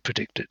easily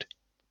predicted.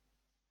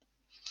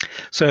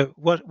 So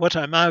what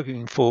I'm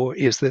arguing for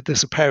is that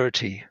there's a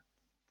parity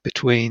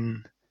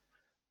between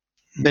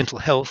mental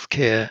health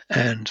care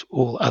and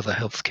all other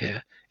health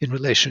care in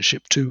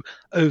relationship to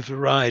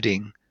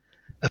overriding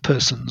a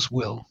person's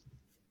will.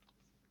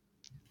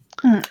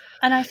 And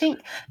I think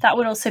that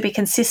would also be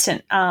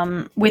consistent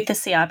with the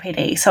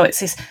CRPD. So it's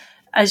this,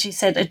 as you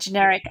said, a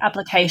generic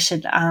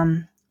application.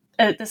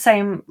 The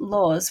same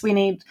laws. We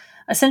need,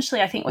 essentially,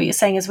 I think what you're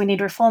saying is we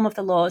need reform of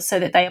the laws so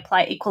that they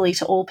apply equally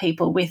to all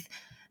people with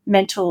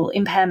mental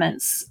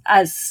impairments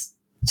as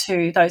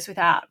to those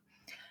without.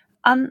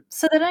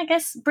 So then I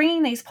guess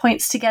bringing these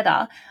points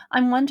together,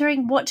 I'm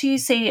wondering, what do you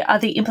see are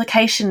the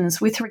implications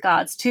with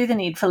regards to the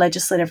need for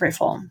legislative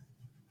reform?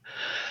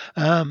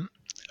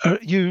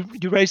 You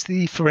raised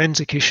the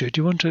forensic issue.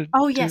 Do you want to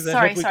Oh, yes, do that?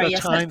 sorry, Have we got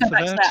yes, time let's go for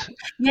back to that.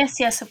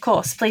 Yes, of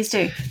course, please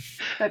do.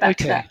 Go back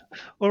to that.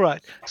 All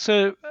right.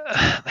 So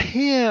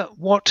here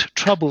what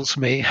troubles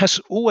me, has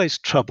always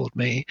troubled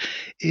me,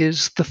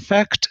 is the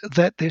fact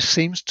that there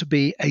seems to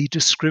be a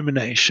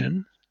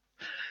discrimination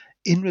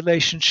in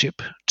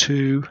relationship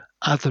to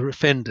other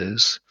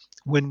offenders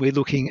when we're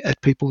looking at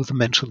people with a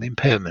mental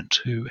impairment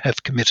who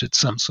have committed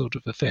some sort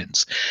of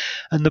offence.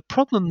 And the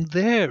problem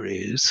there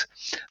is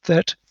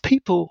that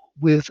people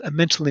with a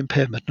mental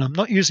impairment, and I'm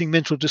not using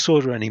mental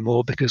disorder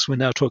anymore because we're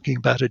now talking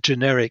about a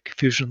generic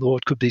fusion law.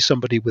 It could be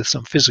somebody with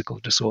some physical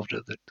disorder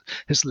that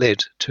has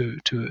led to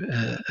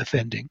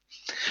offending.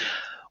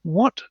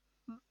 What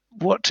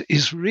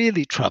is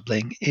really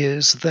troubling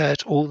is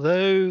that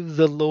although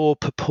the law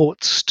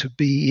purports to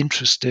be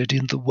interested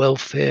in the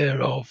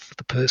welfare of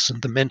the person,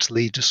 the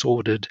mentally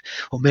disordered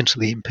or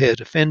mentally impaired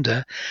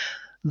offender,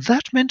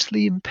 that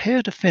mentally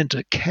impaired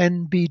offender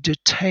can be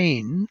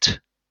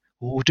detained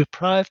or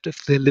deprived of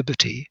their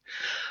liberty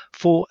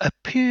for a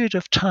period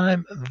of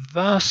time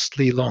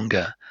vastly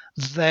longer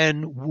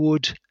than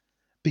would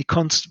be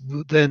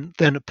than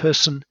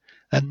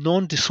a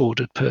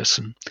non-disordered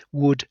person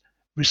would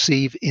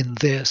receive in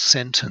their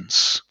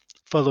sentence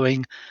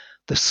following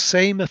the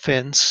same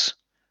offence,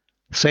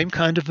 same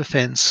kind of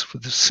offence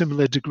with a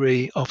similar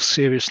degree of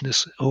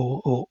seriousness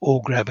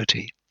or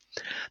gravity.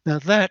 Now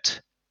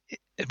that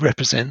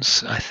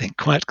represents, I think,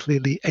 quite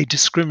clearly a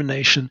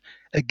discrimination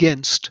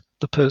against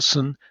the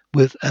person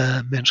with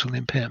a mental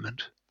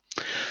impairment.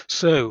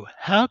 So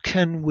how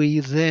can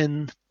we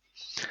then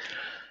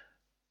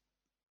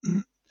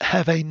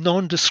have a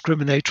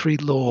non-discriminatory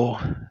law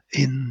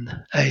in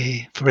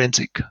a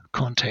forensic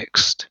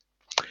context?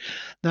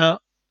 Now,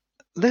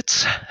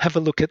 let's have a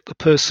look at the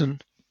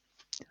person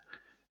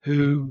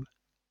who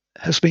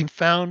has been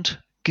found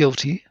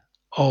guilty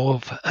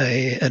of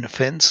an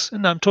offence,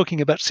 and I'm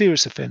talking about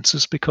serious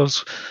offences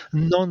because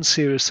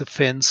non-serious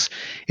offence,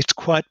 it's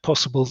quite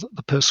possible that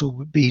the person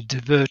would be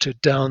diverted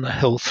down a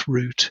health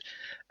route,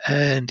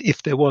 and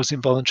if there was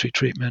involuntary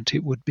treatment,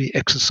 it would be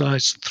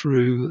exercised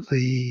through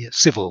the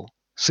civil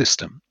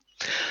system.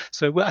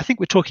 So I think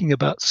we're talking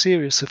about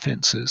serious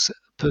offences.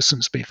 A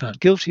person's been found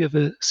guilty of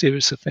a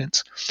serious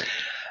offence.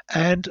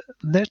 And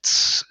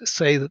let's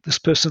say that this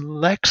person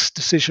lacks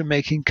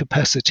decision-making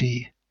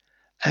capacity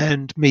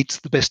and meets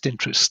the best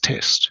interest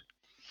test.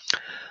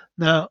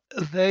 Now,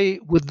 they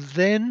would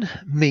then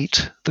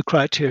meet the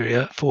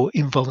criteria for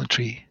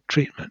involuntary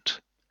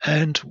treatment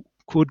and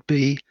could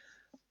be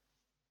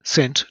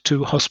sent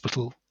to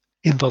hospital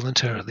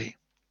involuntarily.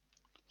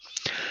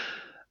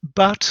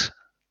 But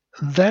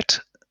that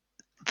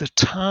the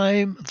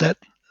time that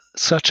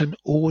such an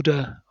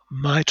order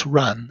might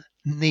run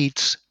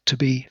needs to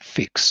be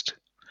fixed.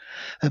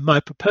 And my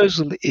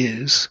proposal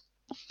is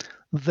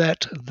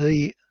that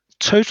the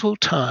total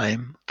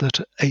time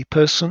that a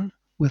person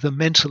with a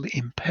mental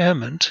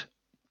impairment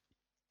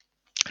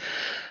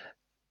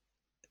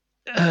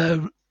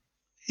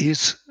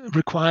is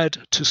required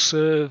to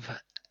serve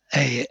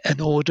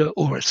an order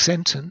or a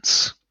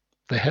sentence,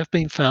 they have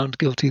been found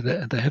guilty,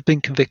 they have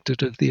been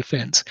convicted of the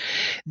offence,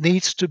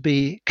 needs to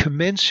be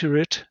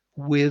commensurate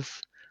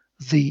with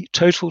the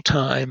total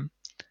time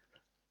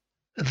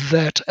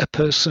that a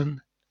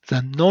person,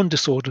 the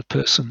non-disordered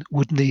person,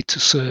 would need to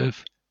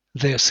serve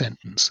their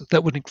sentence.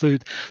 That would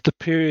include the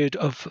period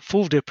of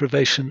full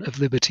deprivation of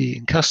liberty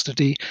in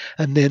custody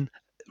and then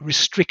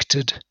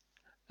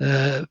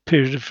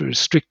period of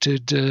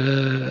restricted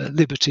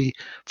liberty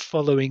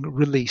following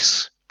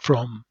release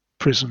from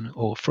prison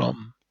or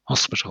from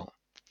hospital.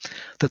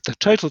 That the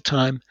total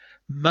time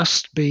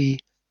must be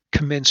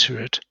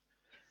commensurate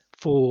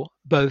for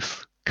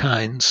both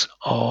kinds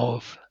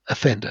of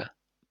offender.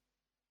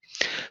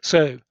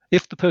 So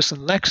if the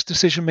person lacks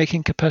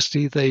decision-making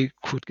capacity, they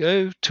could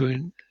go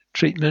to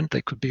treatment,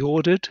 they could be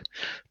ordered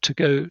to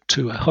go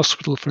to a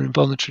hospital for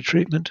involuntary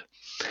treatment.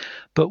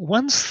 But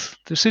once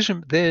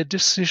their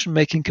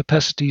decision-making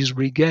capacity is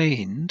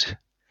regained,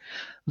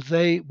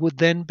 they would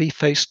then be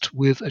faced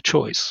with a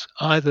choice.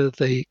 Either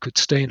they could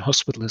stay in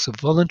hospital as a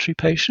voluntary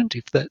patient,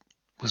 if that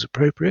was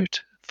appropriate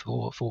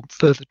for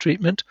further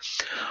treatment,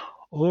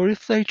 or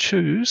if they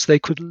choose, they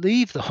could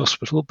leave the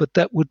hospital, but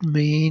that would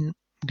mean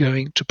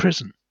going to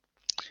prison,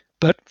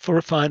 but for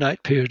a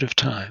finite period of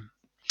time.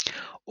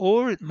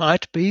 Or it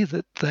might be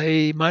that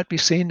they might be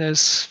seen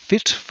as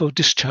fit for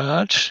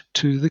discharge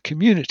to the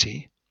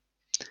community.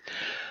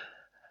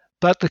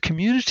 But the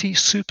community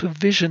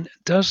supervision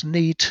does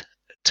need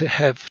to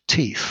have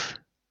teeth.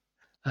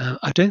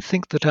 I don't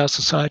think that our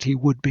society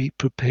would be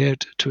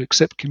prepared to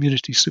accept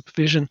community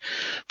supervision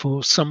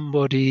for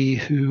somebody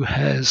who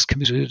has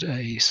committed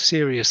a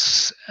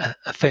serious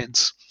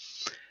offence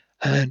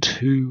and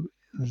who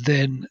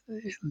then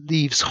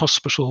leaves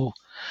hospital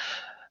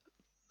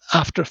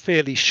after a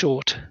fairly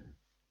short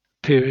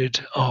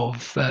period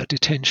of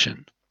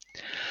detention.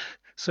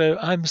 So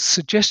I'm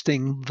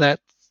suggesting that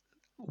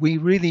we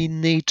really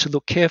need to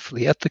look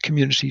carefully at the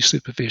community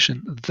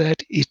supervision,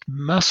 that it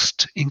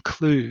must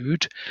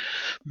include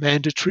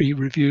mandatory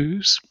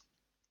reviews,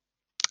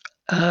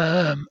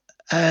 and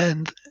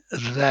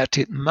that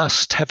it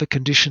must have a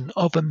condition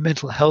of a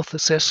mental health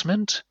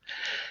assessment.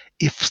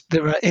 If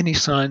there are any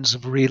signs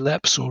of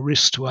relapse or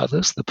risk to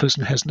others, the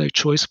person has no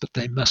choice, but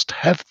they must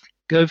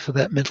go for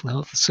that mental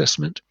health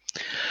assessment.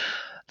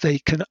 They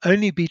can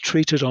only be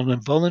treated on a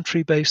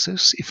voluntary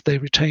basis if they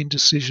retain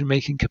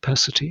decision-making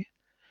capacity.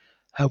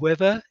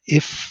 However,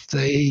 if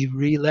they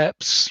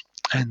relapse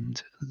and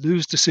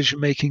lose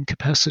decision-making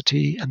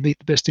capacity and meet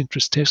the best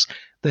interest test,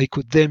 they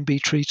could then be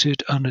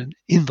treated on an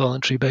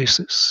involuntary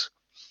basis.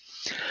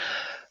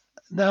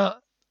 Now,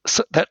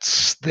 so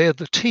they're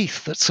the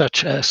teeth that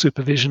such a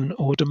supervision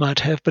order might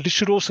have, but it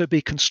should also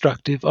be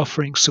constructive,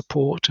 offering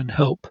support and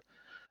help,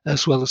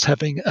 as well as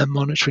having a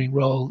monitoring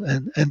role,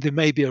 and there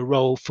may be a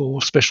role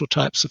for special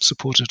types of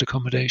supported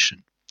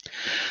accommodation.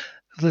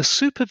 The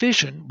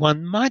supervision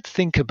one might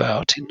think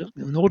about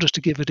in order to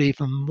give it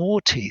even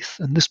more teeth,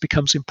 and this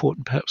becomes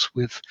important perhaps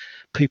with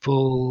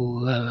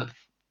people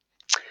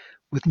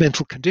with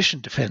mental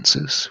condition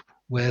defences,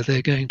 where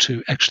they're going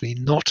to actually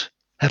not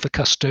have a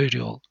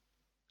custodial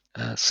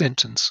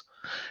sentence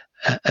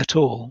at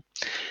all.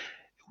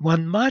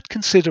 One might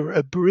consider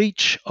a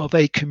breach of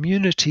a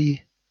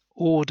community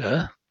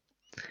order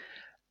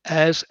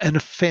as an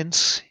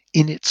offence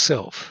in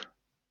itself.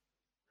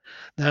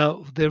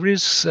 Now, there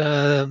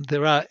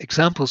are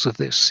examples of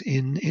this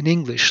in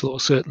English law,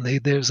 certainly.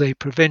 There's a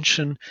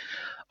Prevention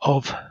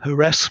of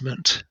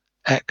Harassment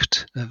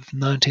Act of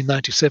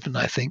 1997,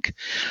 I think,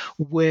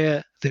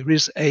 where there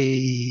is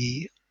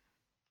a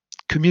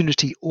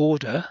community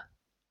order,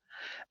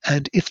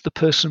 and if the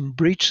person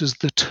breaches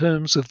the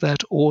terms of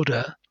that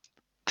order,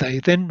 they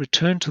then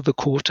return to the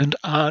court and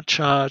are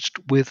charged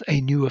with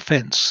a new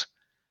offence,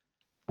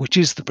 which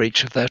is the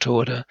breach of that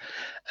order,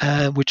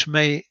 which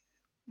may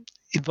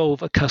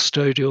involve a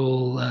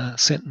custodial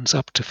sentence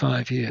up to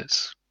 5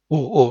 years,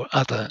 or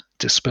other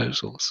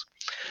disposals.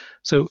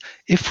 So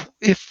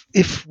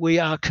if we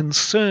are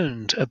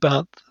concerned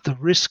about the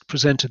risk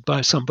presented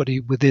by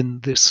somebody within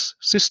this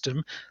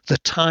system, the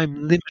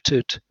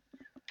time-limited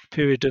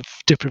period of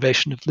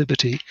deprivation of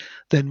liberty,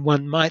 then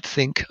one might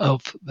think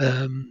of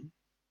the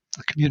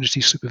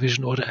community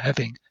supervision order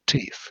having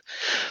teeth.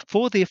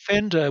 For the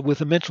offender with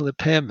a mental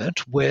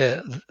impairment,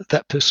 where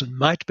that person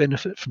might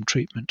benefit from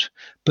treatment,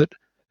 but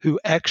who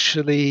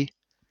actually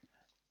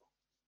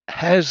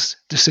has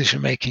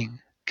decision-making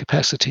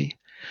capacity,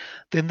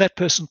 then that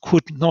person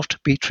could not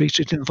be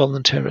treated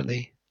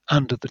involuntarily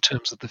under the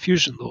terms of the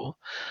fusion law.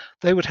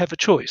 They would have a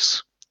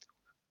choice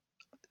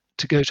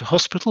to go to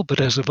hospital,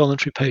 but as a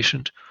voluntary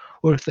patient,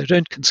 or if they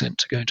don't consent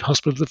to going to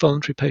hospital as a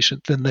voluntary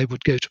patient, then they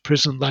would go to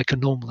prison like a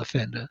normal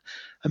offender.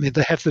 I mean,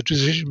 they have the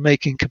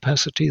decision-making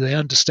capacity. They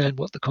understand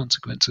what the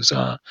consequences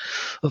are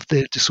of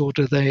their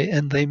disorder,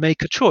 and they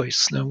make a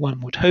choice. Now, one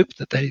would hope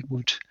that they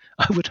would,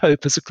 I would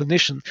hope as a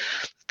clinician,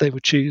 they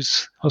would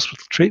choose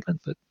hospital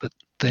treatment, but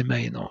they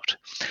may not.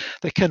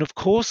 They can, of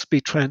course, be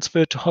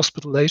transferred to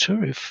hospital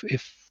later if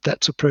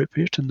that's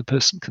appropriate and the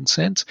person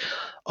consents.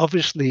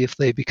 Obviously, if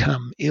they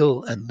become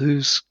ill and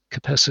lose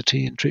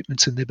capacity and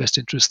treatment's in their best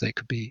interest, they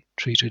could be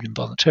treated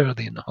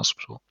involuntarily in the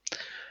hospital.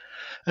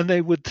 And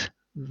they would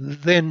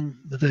then,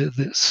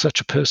 such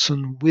a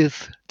person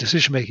with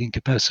decision-making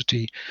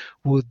capacity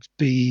would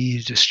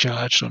be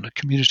discharged on a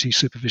community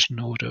supervision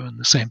order on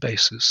the same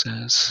basis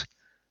as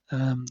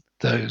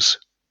those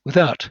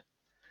without,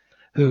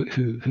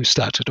 who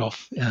started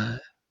off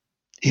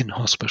in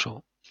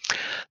hospital.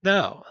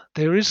 Now,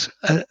 there is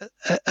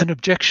an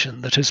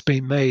objection that has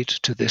been made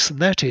to this, and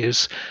that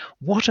is,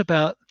 what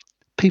about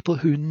people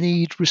who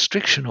need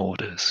restriction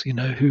orders,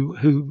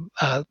 who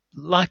are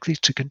likely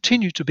to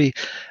continue to be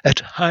at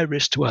high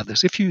risk to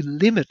others? If you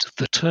limit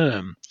the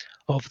term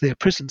of their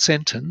prison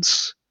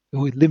sentence,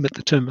 or limit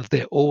the term of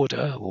their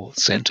order or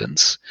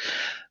sentence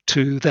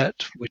to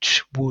that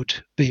which would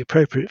be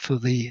appropriate for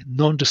the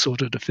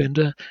non-disordered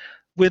offender,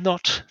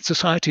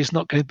 society is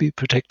not going to be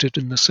protected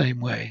in the same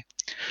way.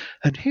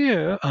 And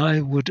here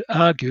I would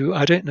argue,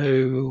 I don't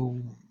know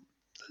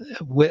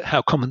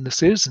how common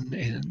this is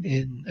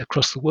in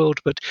across the world,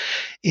 but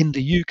in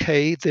the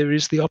UK there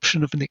is the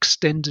option of an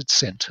extended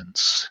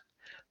sentence.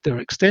 There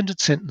are extended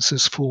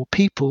sentences for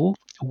people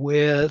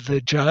where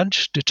the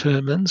judge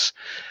determines,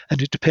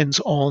 and it depends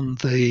on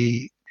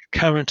the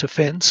current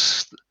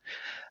offence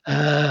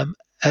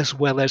as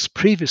well as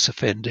previous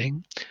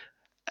offending,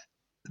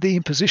 the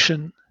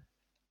imposition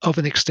of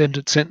an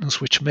extended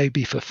sentence, which may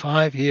be for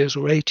 5 years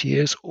or 8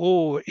 years,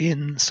 or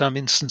in some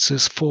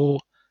instances for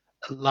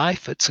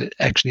life. It's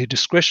actually a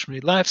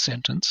discretionary life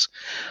sentence.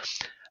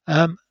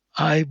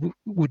 I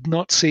would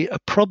not see a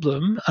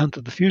problem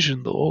under the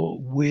fusion law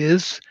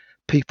with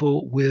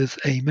people with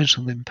a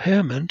mental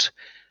impairment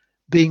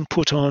being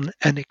put on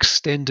an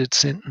extended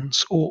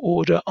sentence or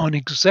order on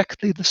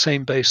exactly the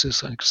same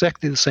basis, on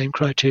exactly the same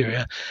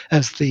criteria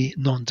as the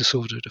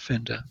non-disordered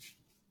offender.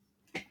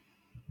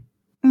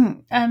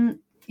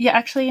 Yeah,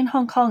 actually, in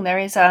Hong Kong, there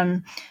is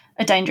a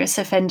dangerous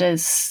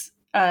offenders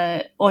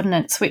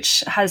ordinance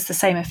which has the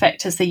same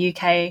effect as the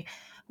UK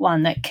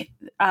one.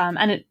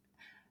 And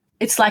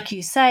it's like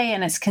you say,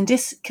 and it's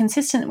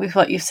consistent with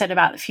what you've said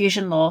about the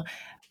fusion law.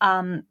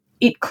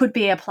 It could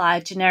be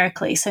applied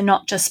generically, so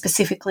not just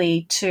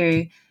specifically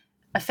to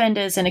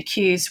offenders and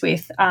accused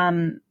with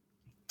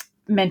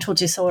mental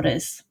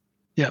disorders.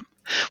 Yeah.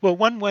 Well,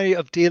 one way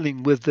of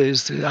dealing with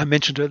this, I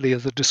mentioned earlier,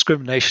 the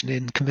discrimination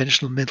in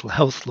conventional mental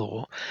health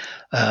law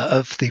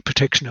of the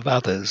protection of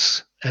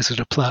others as it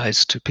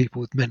applies to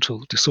people with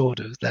mental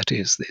disorders. That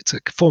is, it's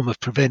a form of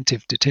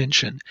preventive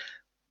detention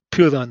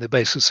purely on the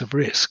basis of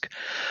risk.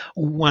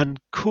 One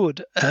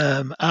could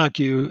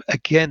argue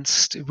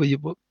against,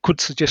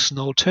 could suggest an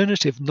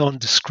alternative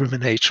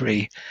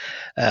non-discriminatory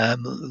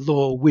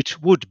law, which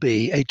would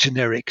be a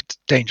generic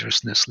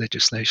dangerousness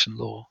legislation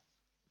law.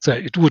 So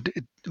it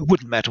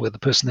wouldn't matter whether the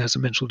person has a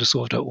mental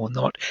disorder or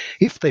not.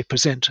 If they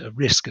present a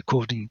risk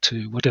according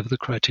to whatever the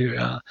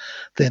criteria are,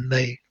 then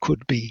they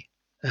could be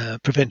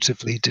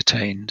preventively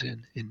detained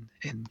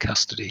in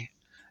custody.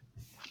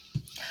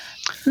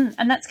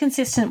 And that's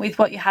consistent with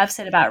what you have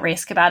said about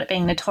risk, about it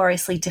being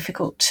notoriously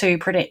difficult to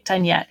predict,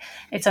 and yet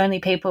it's only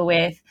people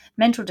with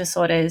mental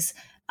disorders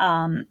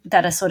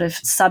that are sort of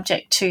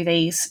subject to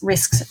these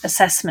risk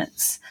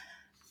assessments.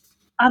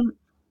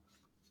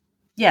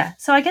 Yeah,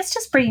 so I guess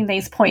just bringing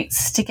these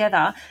points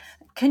together,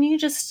 can you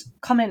just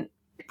comment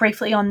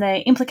briefly on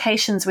the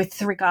implications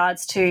with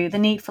regards to the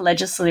need for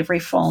legislative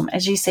reform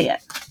as you see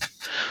it?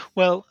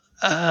 Well,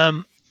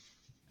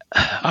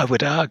 I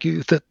would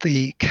argue that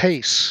the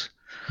case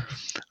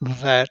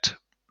that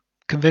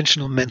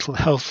conventional mental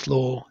health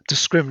law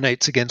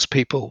discriminates against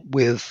people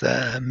with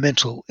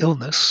mental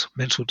illness,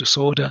 mental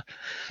disorder,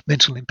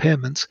 mental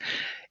impairments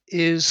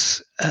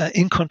is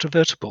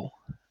incontrovertible.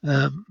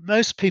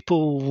 Most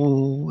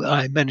people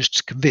I managed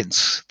to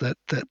convince that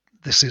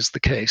this is the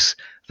case.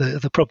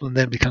 The problem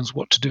then becomes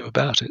what to do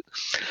about it.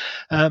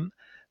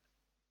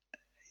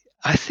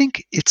 I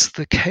think it's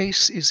the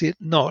case, is it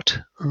not,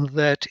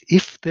 that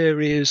if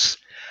there is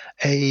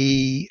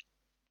a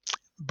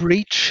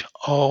breach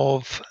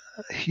of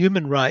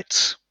human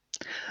rights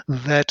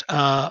that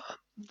are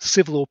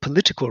civil or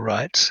political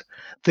rights,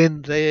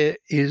 then there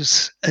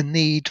is a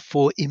need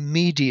for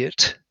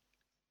immediate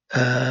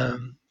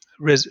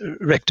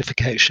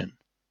rectification.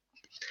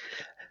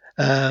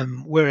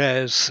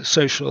 Whereas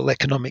social,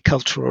 economic,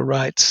 cultural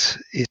rights,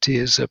 it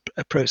is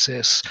a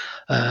process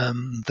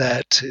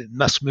that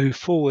must move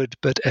forward,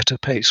 but at a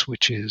pace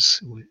which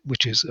is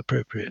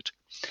appropriate.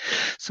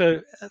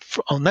 So,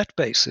 on that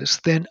basis,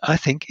 then I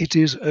think it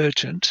is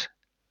urgent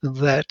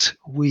that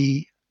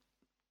we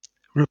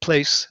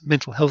replace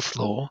mental health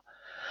law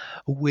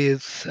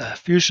with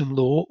fusion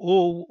law,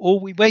 or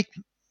we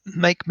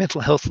make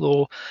mental health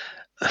law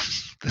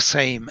the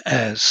same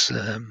as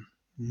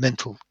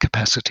mental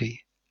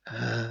capacity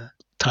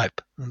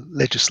type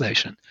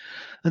legislation,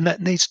 and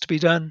that needs to be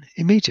done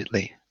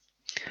immediately.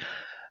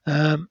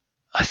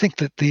 I think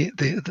that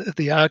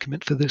the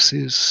argument for this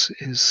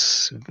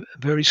is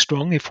very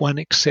strong if one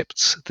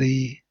accepts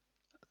the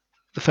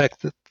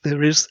fact that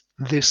there is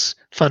this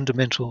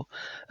fundamental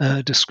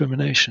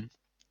discrimination.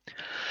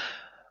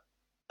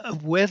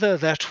 Whether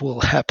that will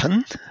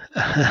happen,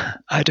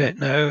 I don't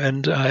know,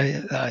 and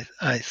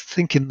I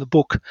think in the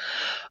book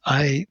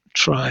I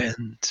try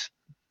and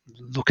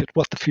look at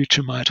what the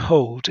future might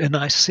hold, and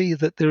I see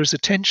that there is a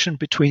tension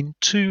between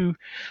two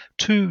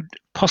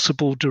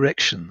possible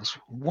directions.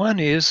 One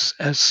is,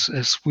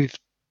 as we've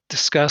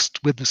discussed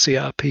with the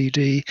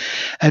CRPD,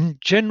 and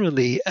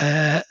generally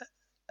an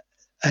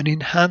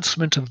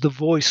enhancement of the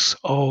voice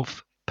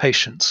of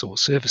patients or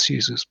service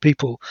users,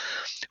 people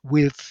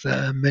with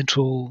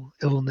mental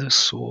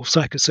illness or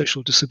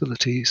psychosocial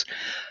disabilities.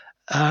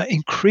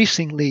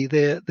 Increasingly,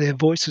 their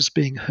voices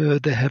being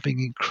heard. They're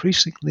having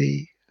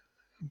increasingly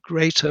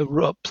playing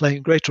a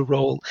greater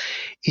role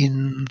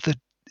in the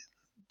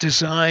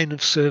design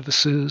of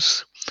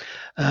services,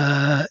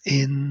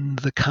 in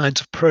the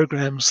kinds of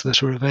programs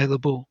that are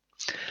available.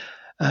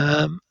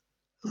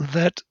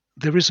 That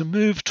there is a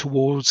move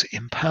towards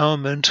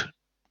empowerment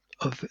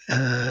of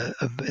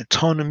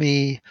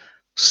autonomy,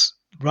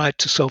 right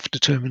to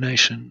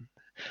self-determination.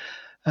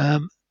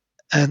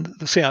 And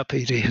the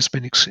CRPD has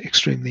been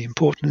extremely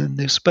important in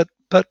this.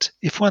 But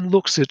if one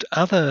looks at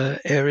other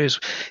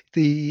areas,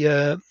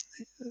 the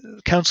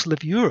Council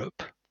of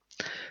Europe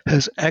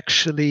has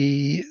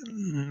actually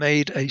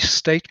made a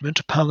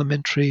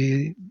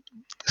parliamentary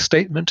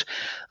statement,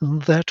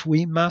 that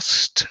we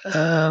must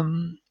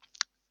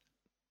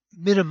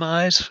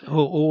minimize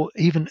or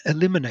even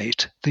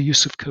eliminate the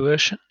use of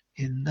coercion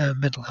in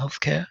mental health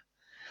care.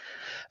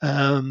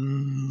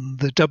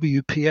 The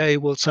WPA,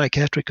 World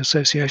Psychiatric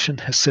Association,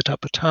 has set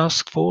up a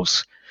task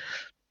force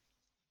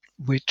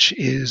which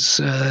is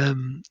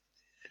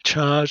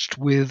charged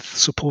with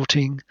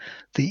supporting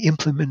the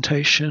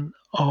implementation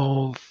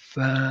of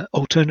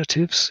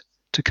alternatives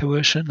to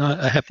coercion.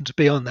 I happen to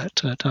be on that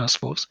task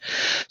force.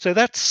 So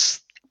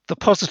that's the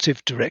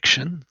positive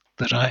direction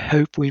that I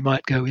hope we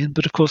might go in.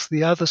 But of course,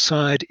 the other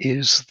side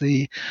is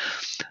the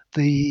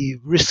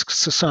risk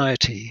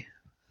society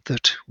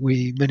that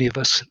many of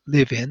us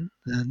live in,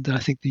 and I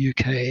think the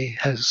UK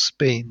has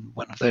been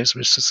one of those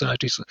risk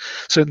societies.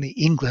 Certainly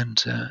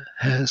England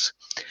has,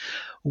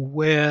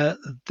 where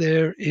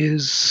there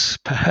is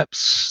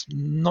perhaps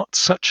not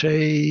such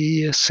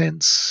a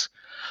sense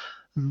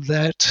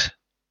that,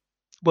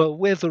 well,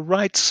 where the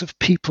rights of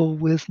people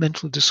with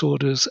mental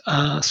disorders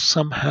are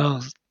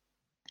somehow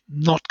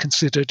not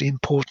considered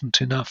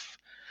important enough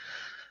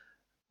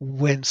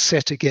when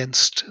set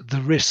against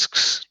the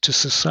risks to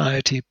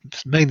society,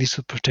 mainly to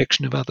the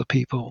protection of other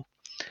people,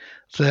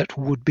 that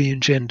would be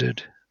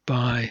engendered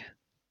by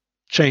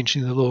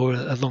changing the law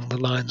along the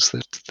lines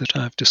that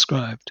I've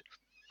described.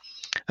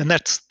 And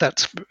that's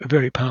a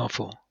very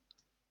powerful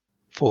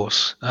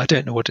force. I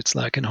don't know what it's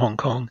like in Hong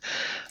Kong.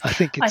 I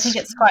think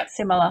it's quite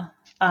similar.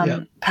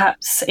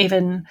 Perhaps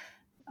even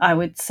I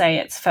would say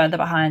it's further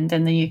behind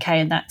in the UK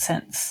in that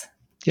sense.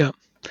 Yeah.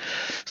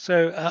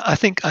 So I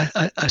think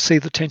I see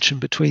the tension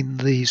between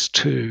these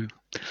two.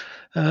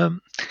 One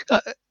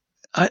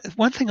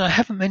thing I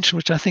haven't mentioned,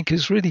 which I think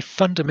is really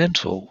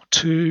fundamental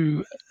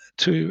to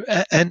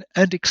and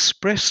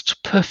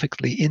expressed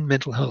perfectly in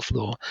mental health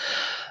law,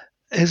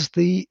 is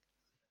the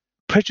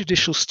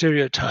prejudicial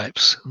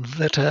stereotypes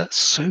that are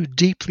so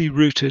deeply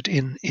rooted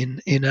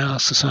in our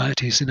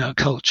societies, in our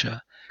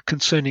culture,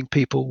 concerning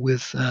people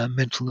with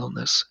mental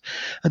illness.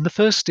 And the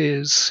first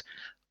is,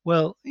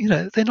 well,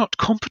 they're not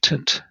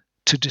competent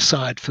to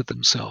decide for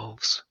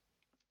themselves.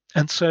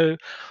 And so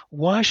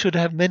why should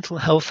our Mental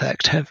Health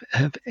Act have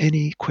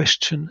any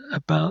question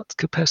about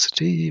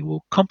capacity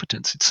or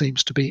competence? It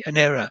seems to be an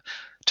error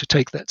to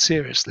take that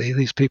seriously.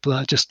 These people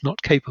are just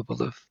not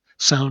capable of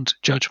sound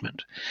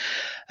judgment.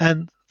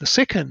 And the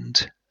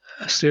second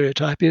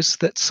stereotype is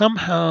that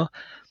somehow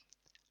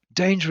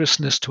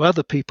dangerousness to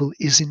other people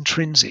is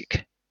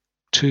intrinsic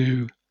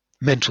to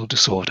mental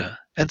disorder.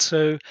 And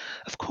so,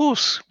 of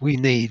course, we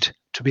need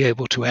to be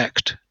able to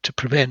act to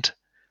prevent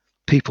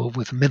people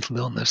with mental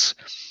illness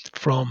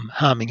from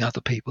harming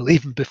other people,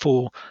 even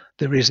before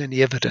there is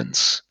any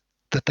evidence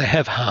that they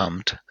have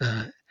harmed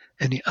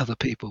any other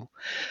people.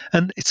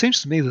 And it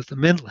seems to me that the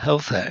Mental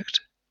Health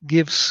Act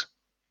gives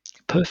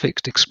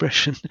perfect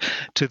expression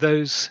to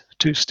those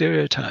two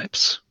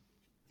stereotypes.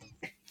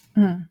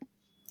 Mm.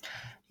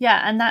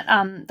 Yeah, and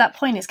that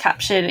point is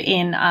captured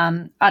in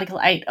Article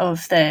 8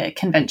 of the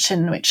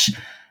Convention, which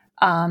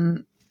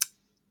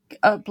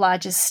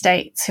obliges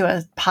states who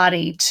are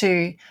party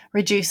to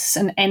reduce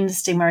and end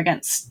stigma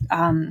against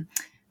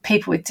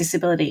people with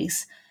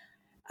disabilities.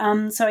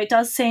 So it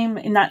does seem,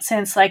 in that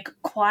sense, like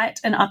quite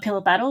an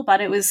uphill battle,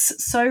 but it was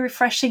so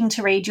refreshing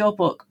to read your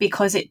book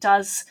because it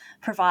does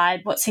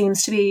provide what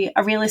seems to be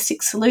a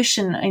realistic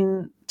solution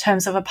in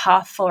terms of a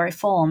path for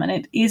reform. And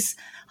it is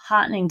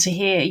heartening to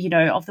hear,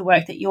 of the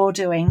work that you're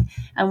doing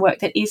and work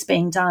that is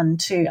being done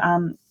to,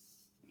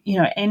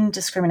 end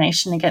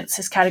discrimination against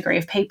this category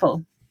of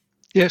people.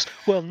 Yes,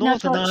 well,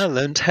 Northern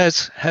Ireland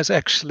has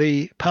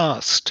actually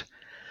passed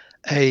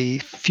a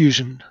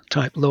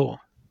fusion-type law.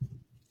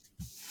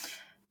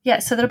 Yeah,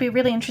 so that'll be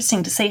really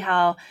interesting to see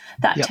how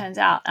that turns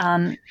out.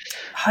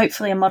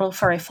 Hopefully a model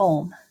for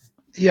reform.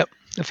 Yep.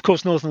 Of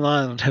course, Northern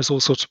Ireland has all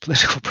sorts of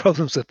political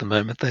problems at the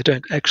moment. They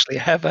don't actually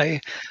have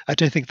I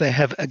don't think they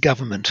have a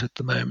government at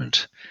the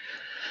moment.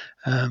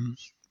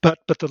 But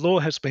the law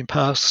has been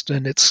passed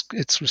and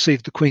it's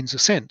received the Queen's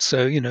assent.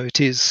 So, it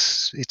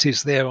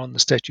is there on the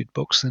statute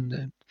books,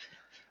 and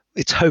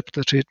it's hoped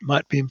that it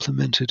might be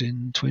implemented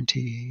in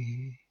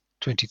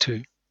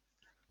 2022.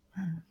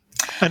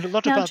 And a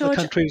lot of other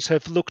countries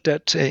have looked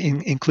at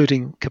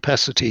including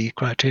capacity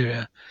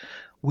criteria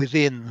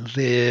within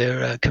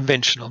their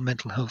conventional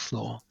mental health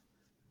law,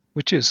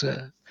 which is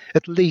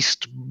at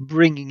least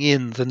bringing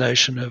in the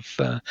notion of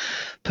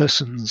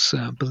persons'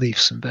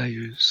 beliefs and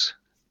values.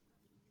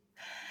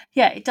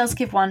 Yeah, it does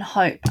give one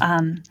hope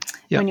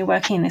when you're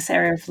working in this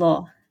area of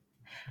law.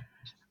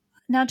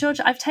 Now, George,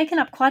 I've taken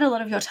up quite a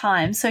lot of your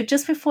time. So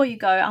just before you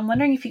go, I'm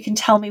wondering if you can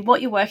tell me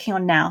what you're working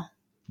on now.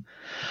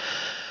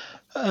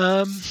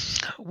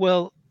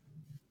 Well,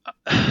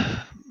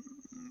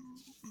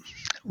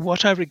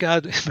 what I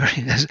regard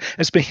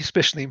as being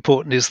especially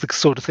important is the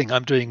sort of thing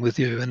I'm doing with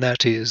you, and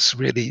that is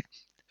really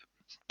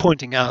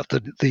pointing out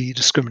the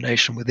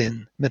discrimination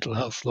within mental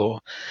health law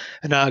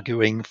and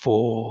arguing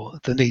for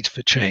the need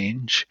for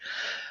change.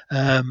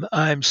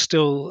 I'm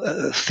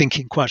still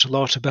thinking quite a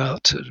lot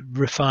about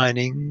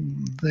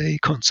refining the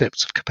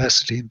concepts of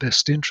capacity and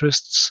best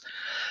interests.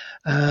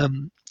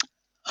 I'm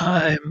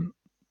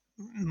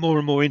more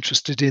and more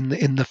interested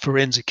in the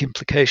forensic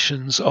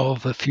implications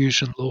of a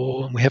fusion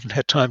law, and we haven't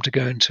had time to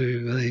go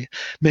into the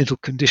mental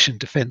condition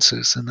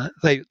defences, and that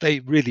they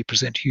really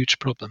present huge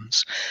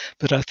problems,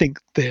 but I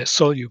think they're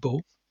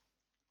soluble.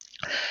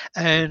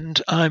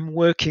 And I'm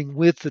working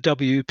with the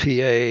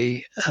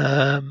WPA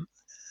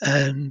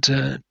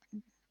and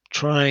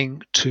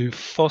trying to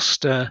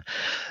foster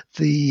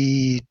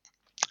the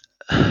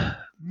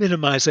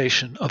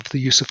minimization of the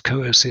use of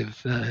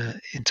coercive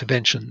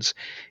interventions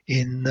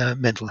in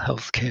mental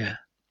health care.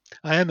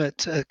 I am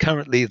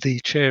currently the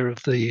chair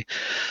of the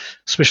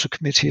Special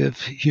Committee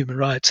of Human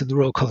Rights in the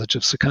Royal College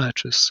of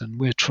Psychiatrists, and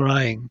we're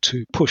trying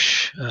to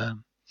push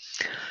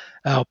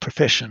our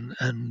profession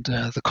and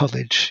the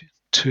college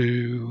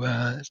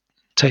to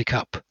take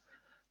up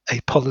a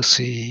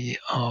policy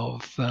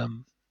of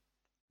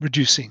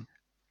reducing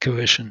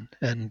coercion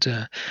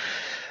and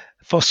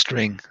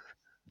fostering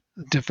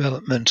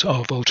development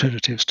of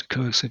alternatives to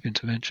coercive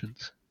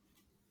interventions.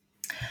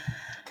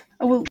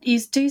 Well, you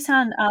do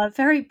sound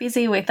very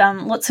busy with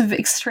lots of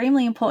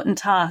extremely important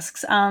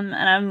tasks, and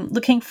I'm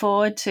looking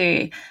forward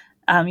to,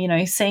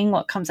 seeing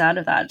what comes out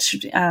of that. It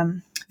should be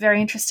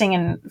very interesting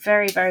and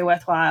very, very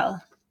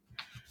worthwhile.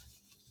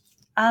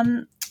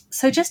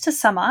 So just to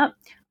sum up,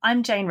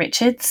 I'm Jane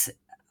Richards,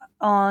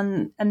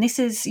 and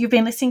you've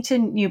been listening to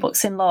New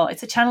Books in Law.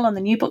 It's a channel on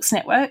the New Books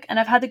Network, and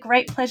I've had the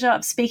great pleasure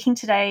of speaking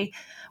today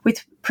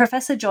with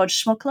Professor George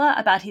Schmuckler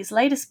about his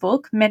latest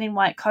book, Men in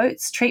White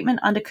Coats: Treatment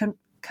Under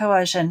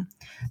Coercion.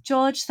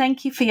 George,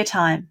 thank you for your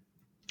time.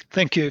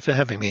 Thank you for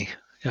having me.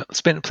 Yeah, it's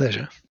been a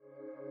pleasure.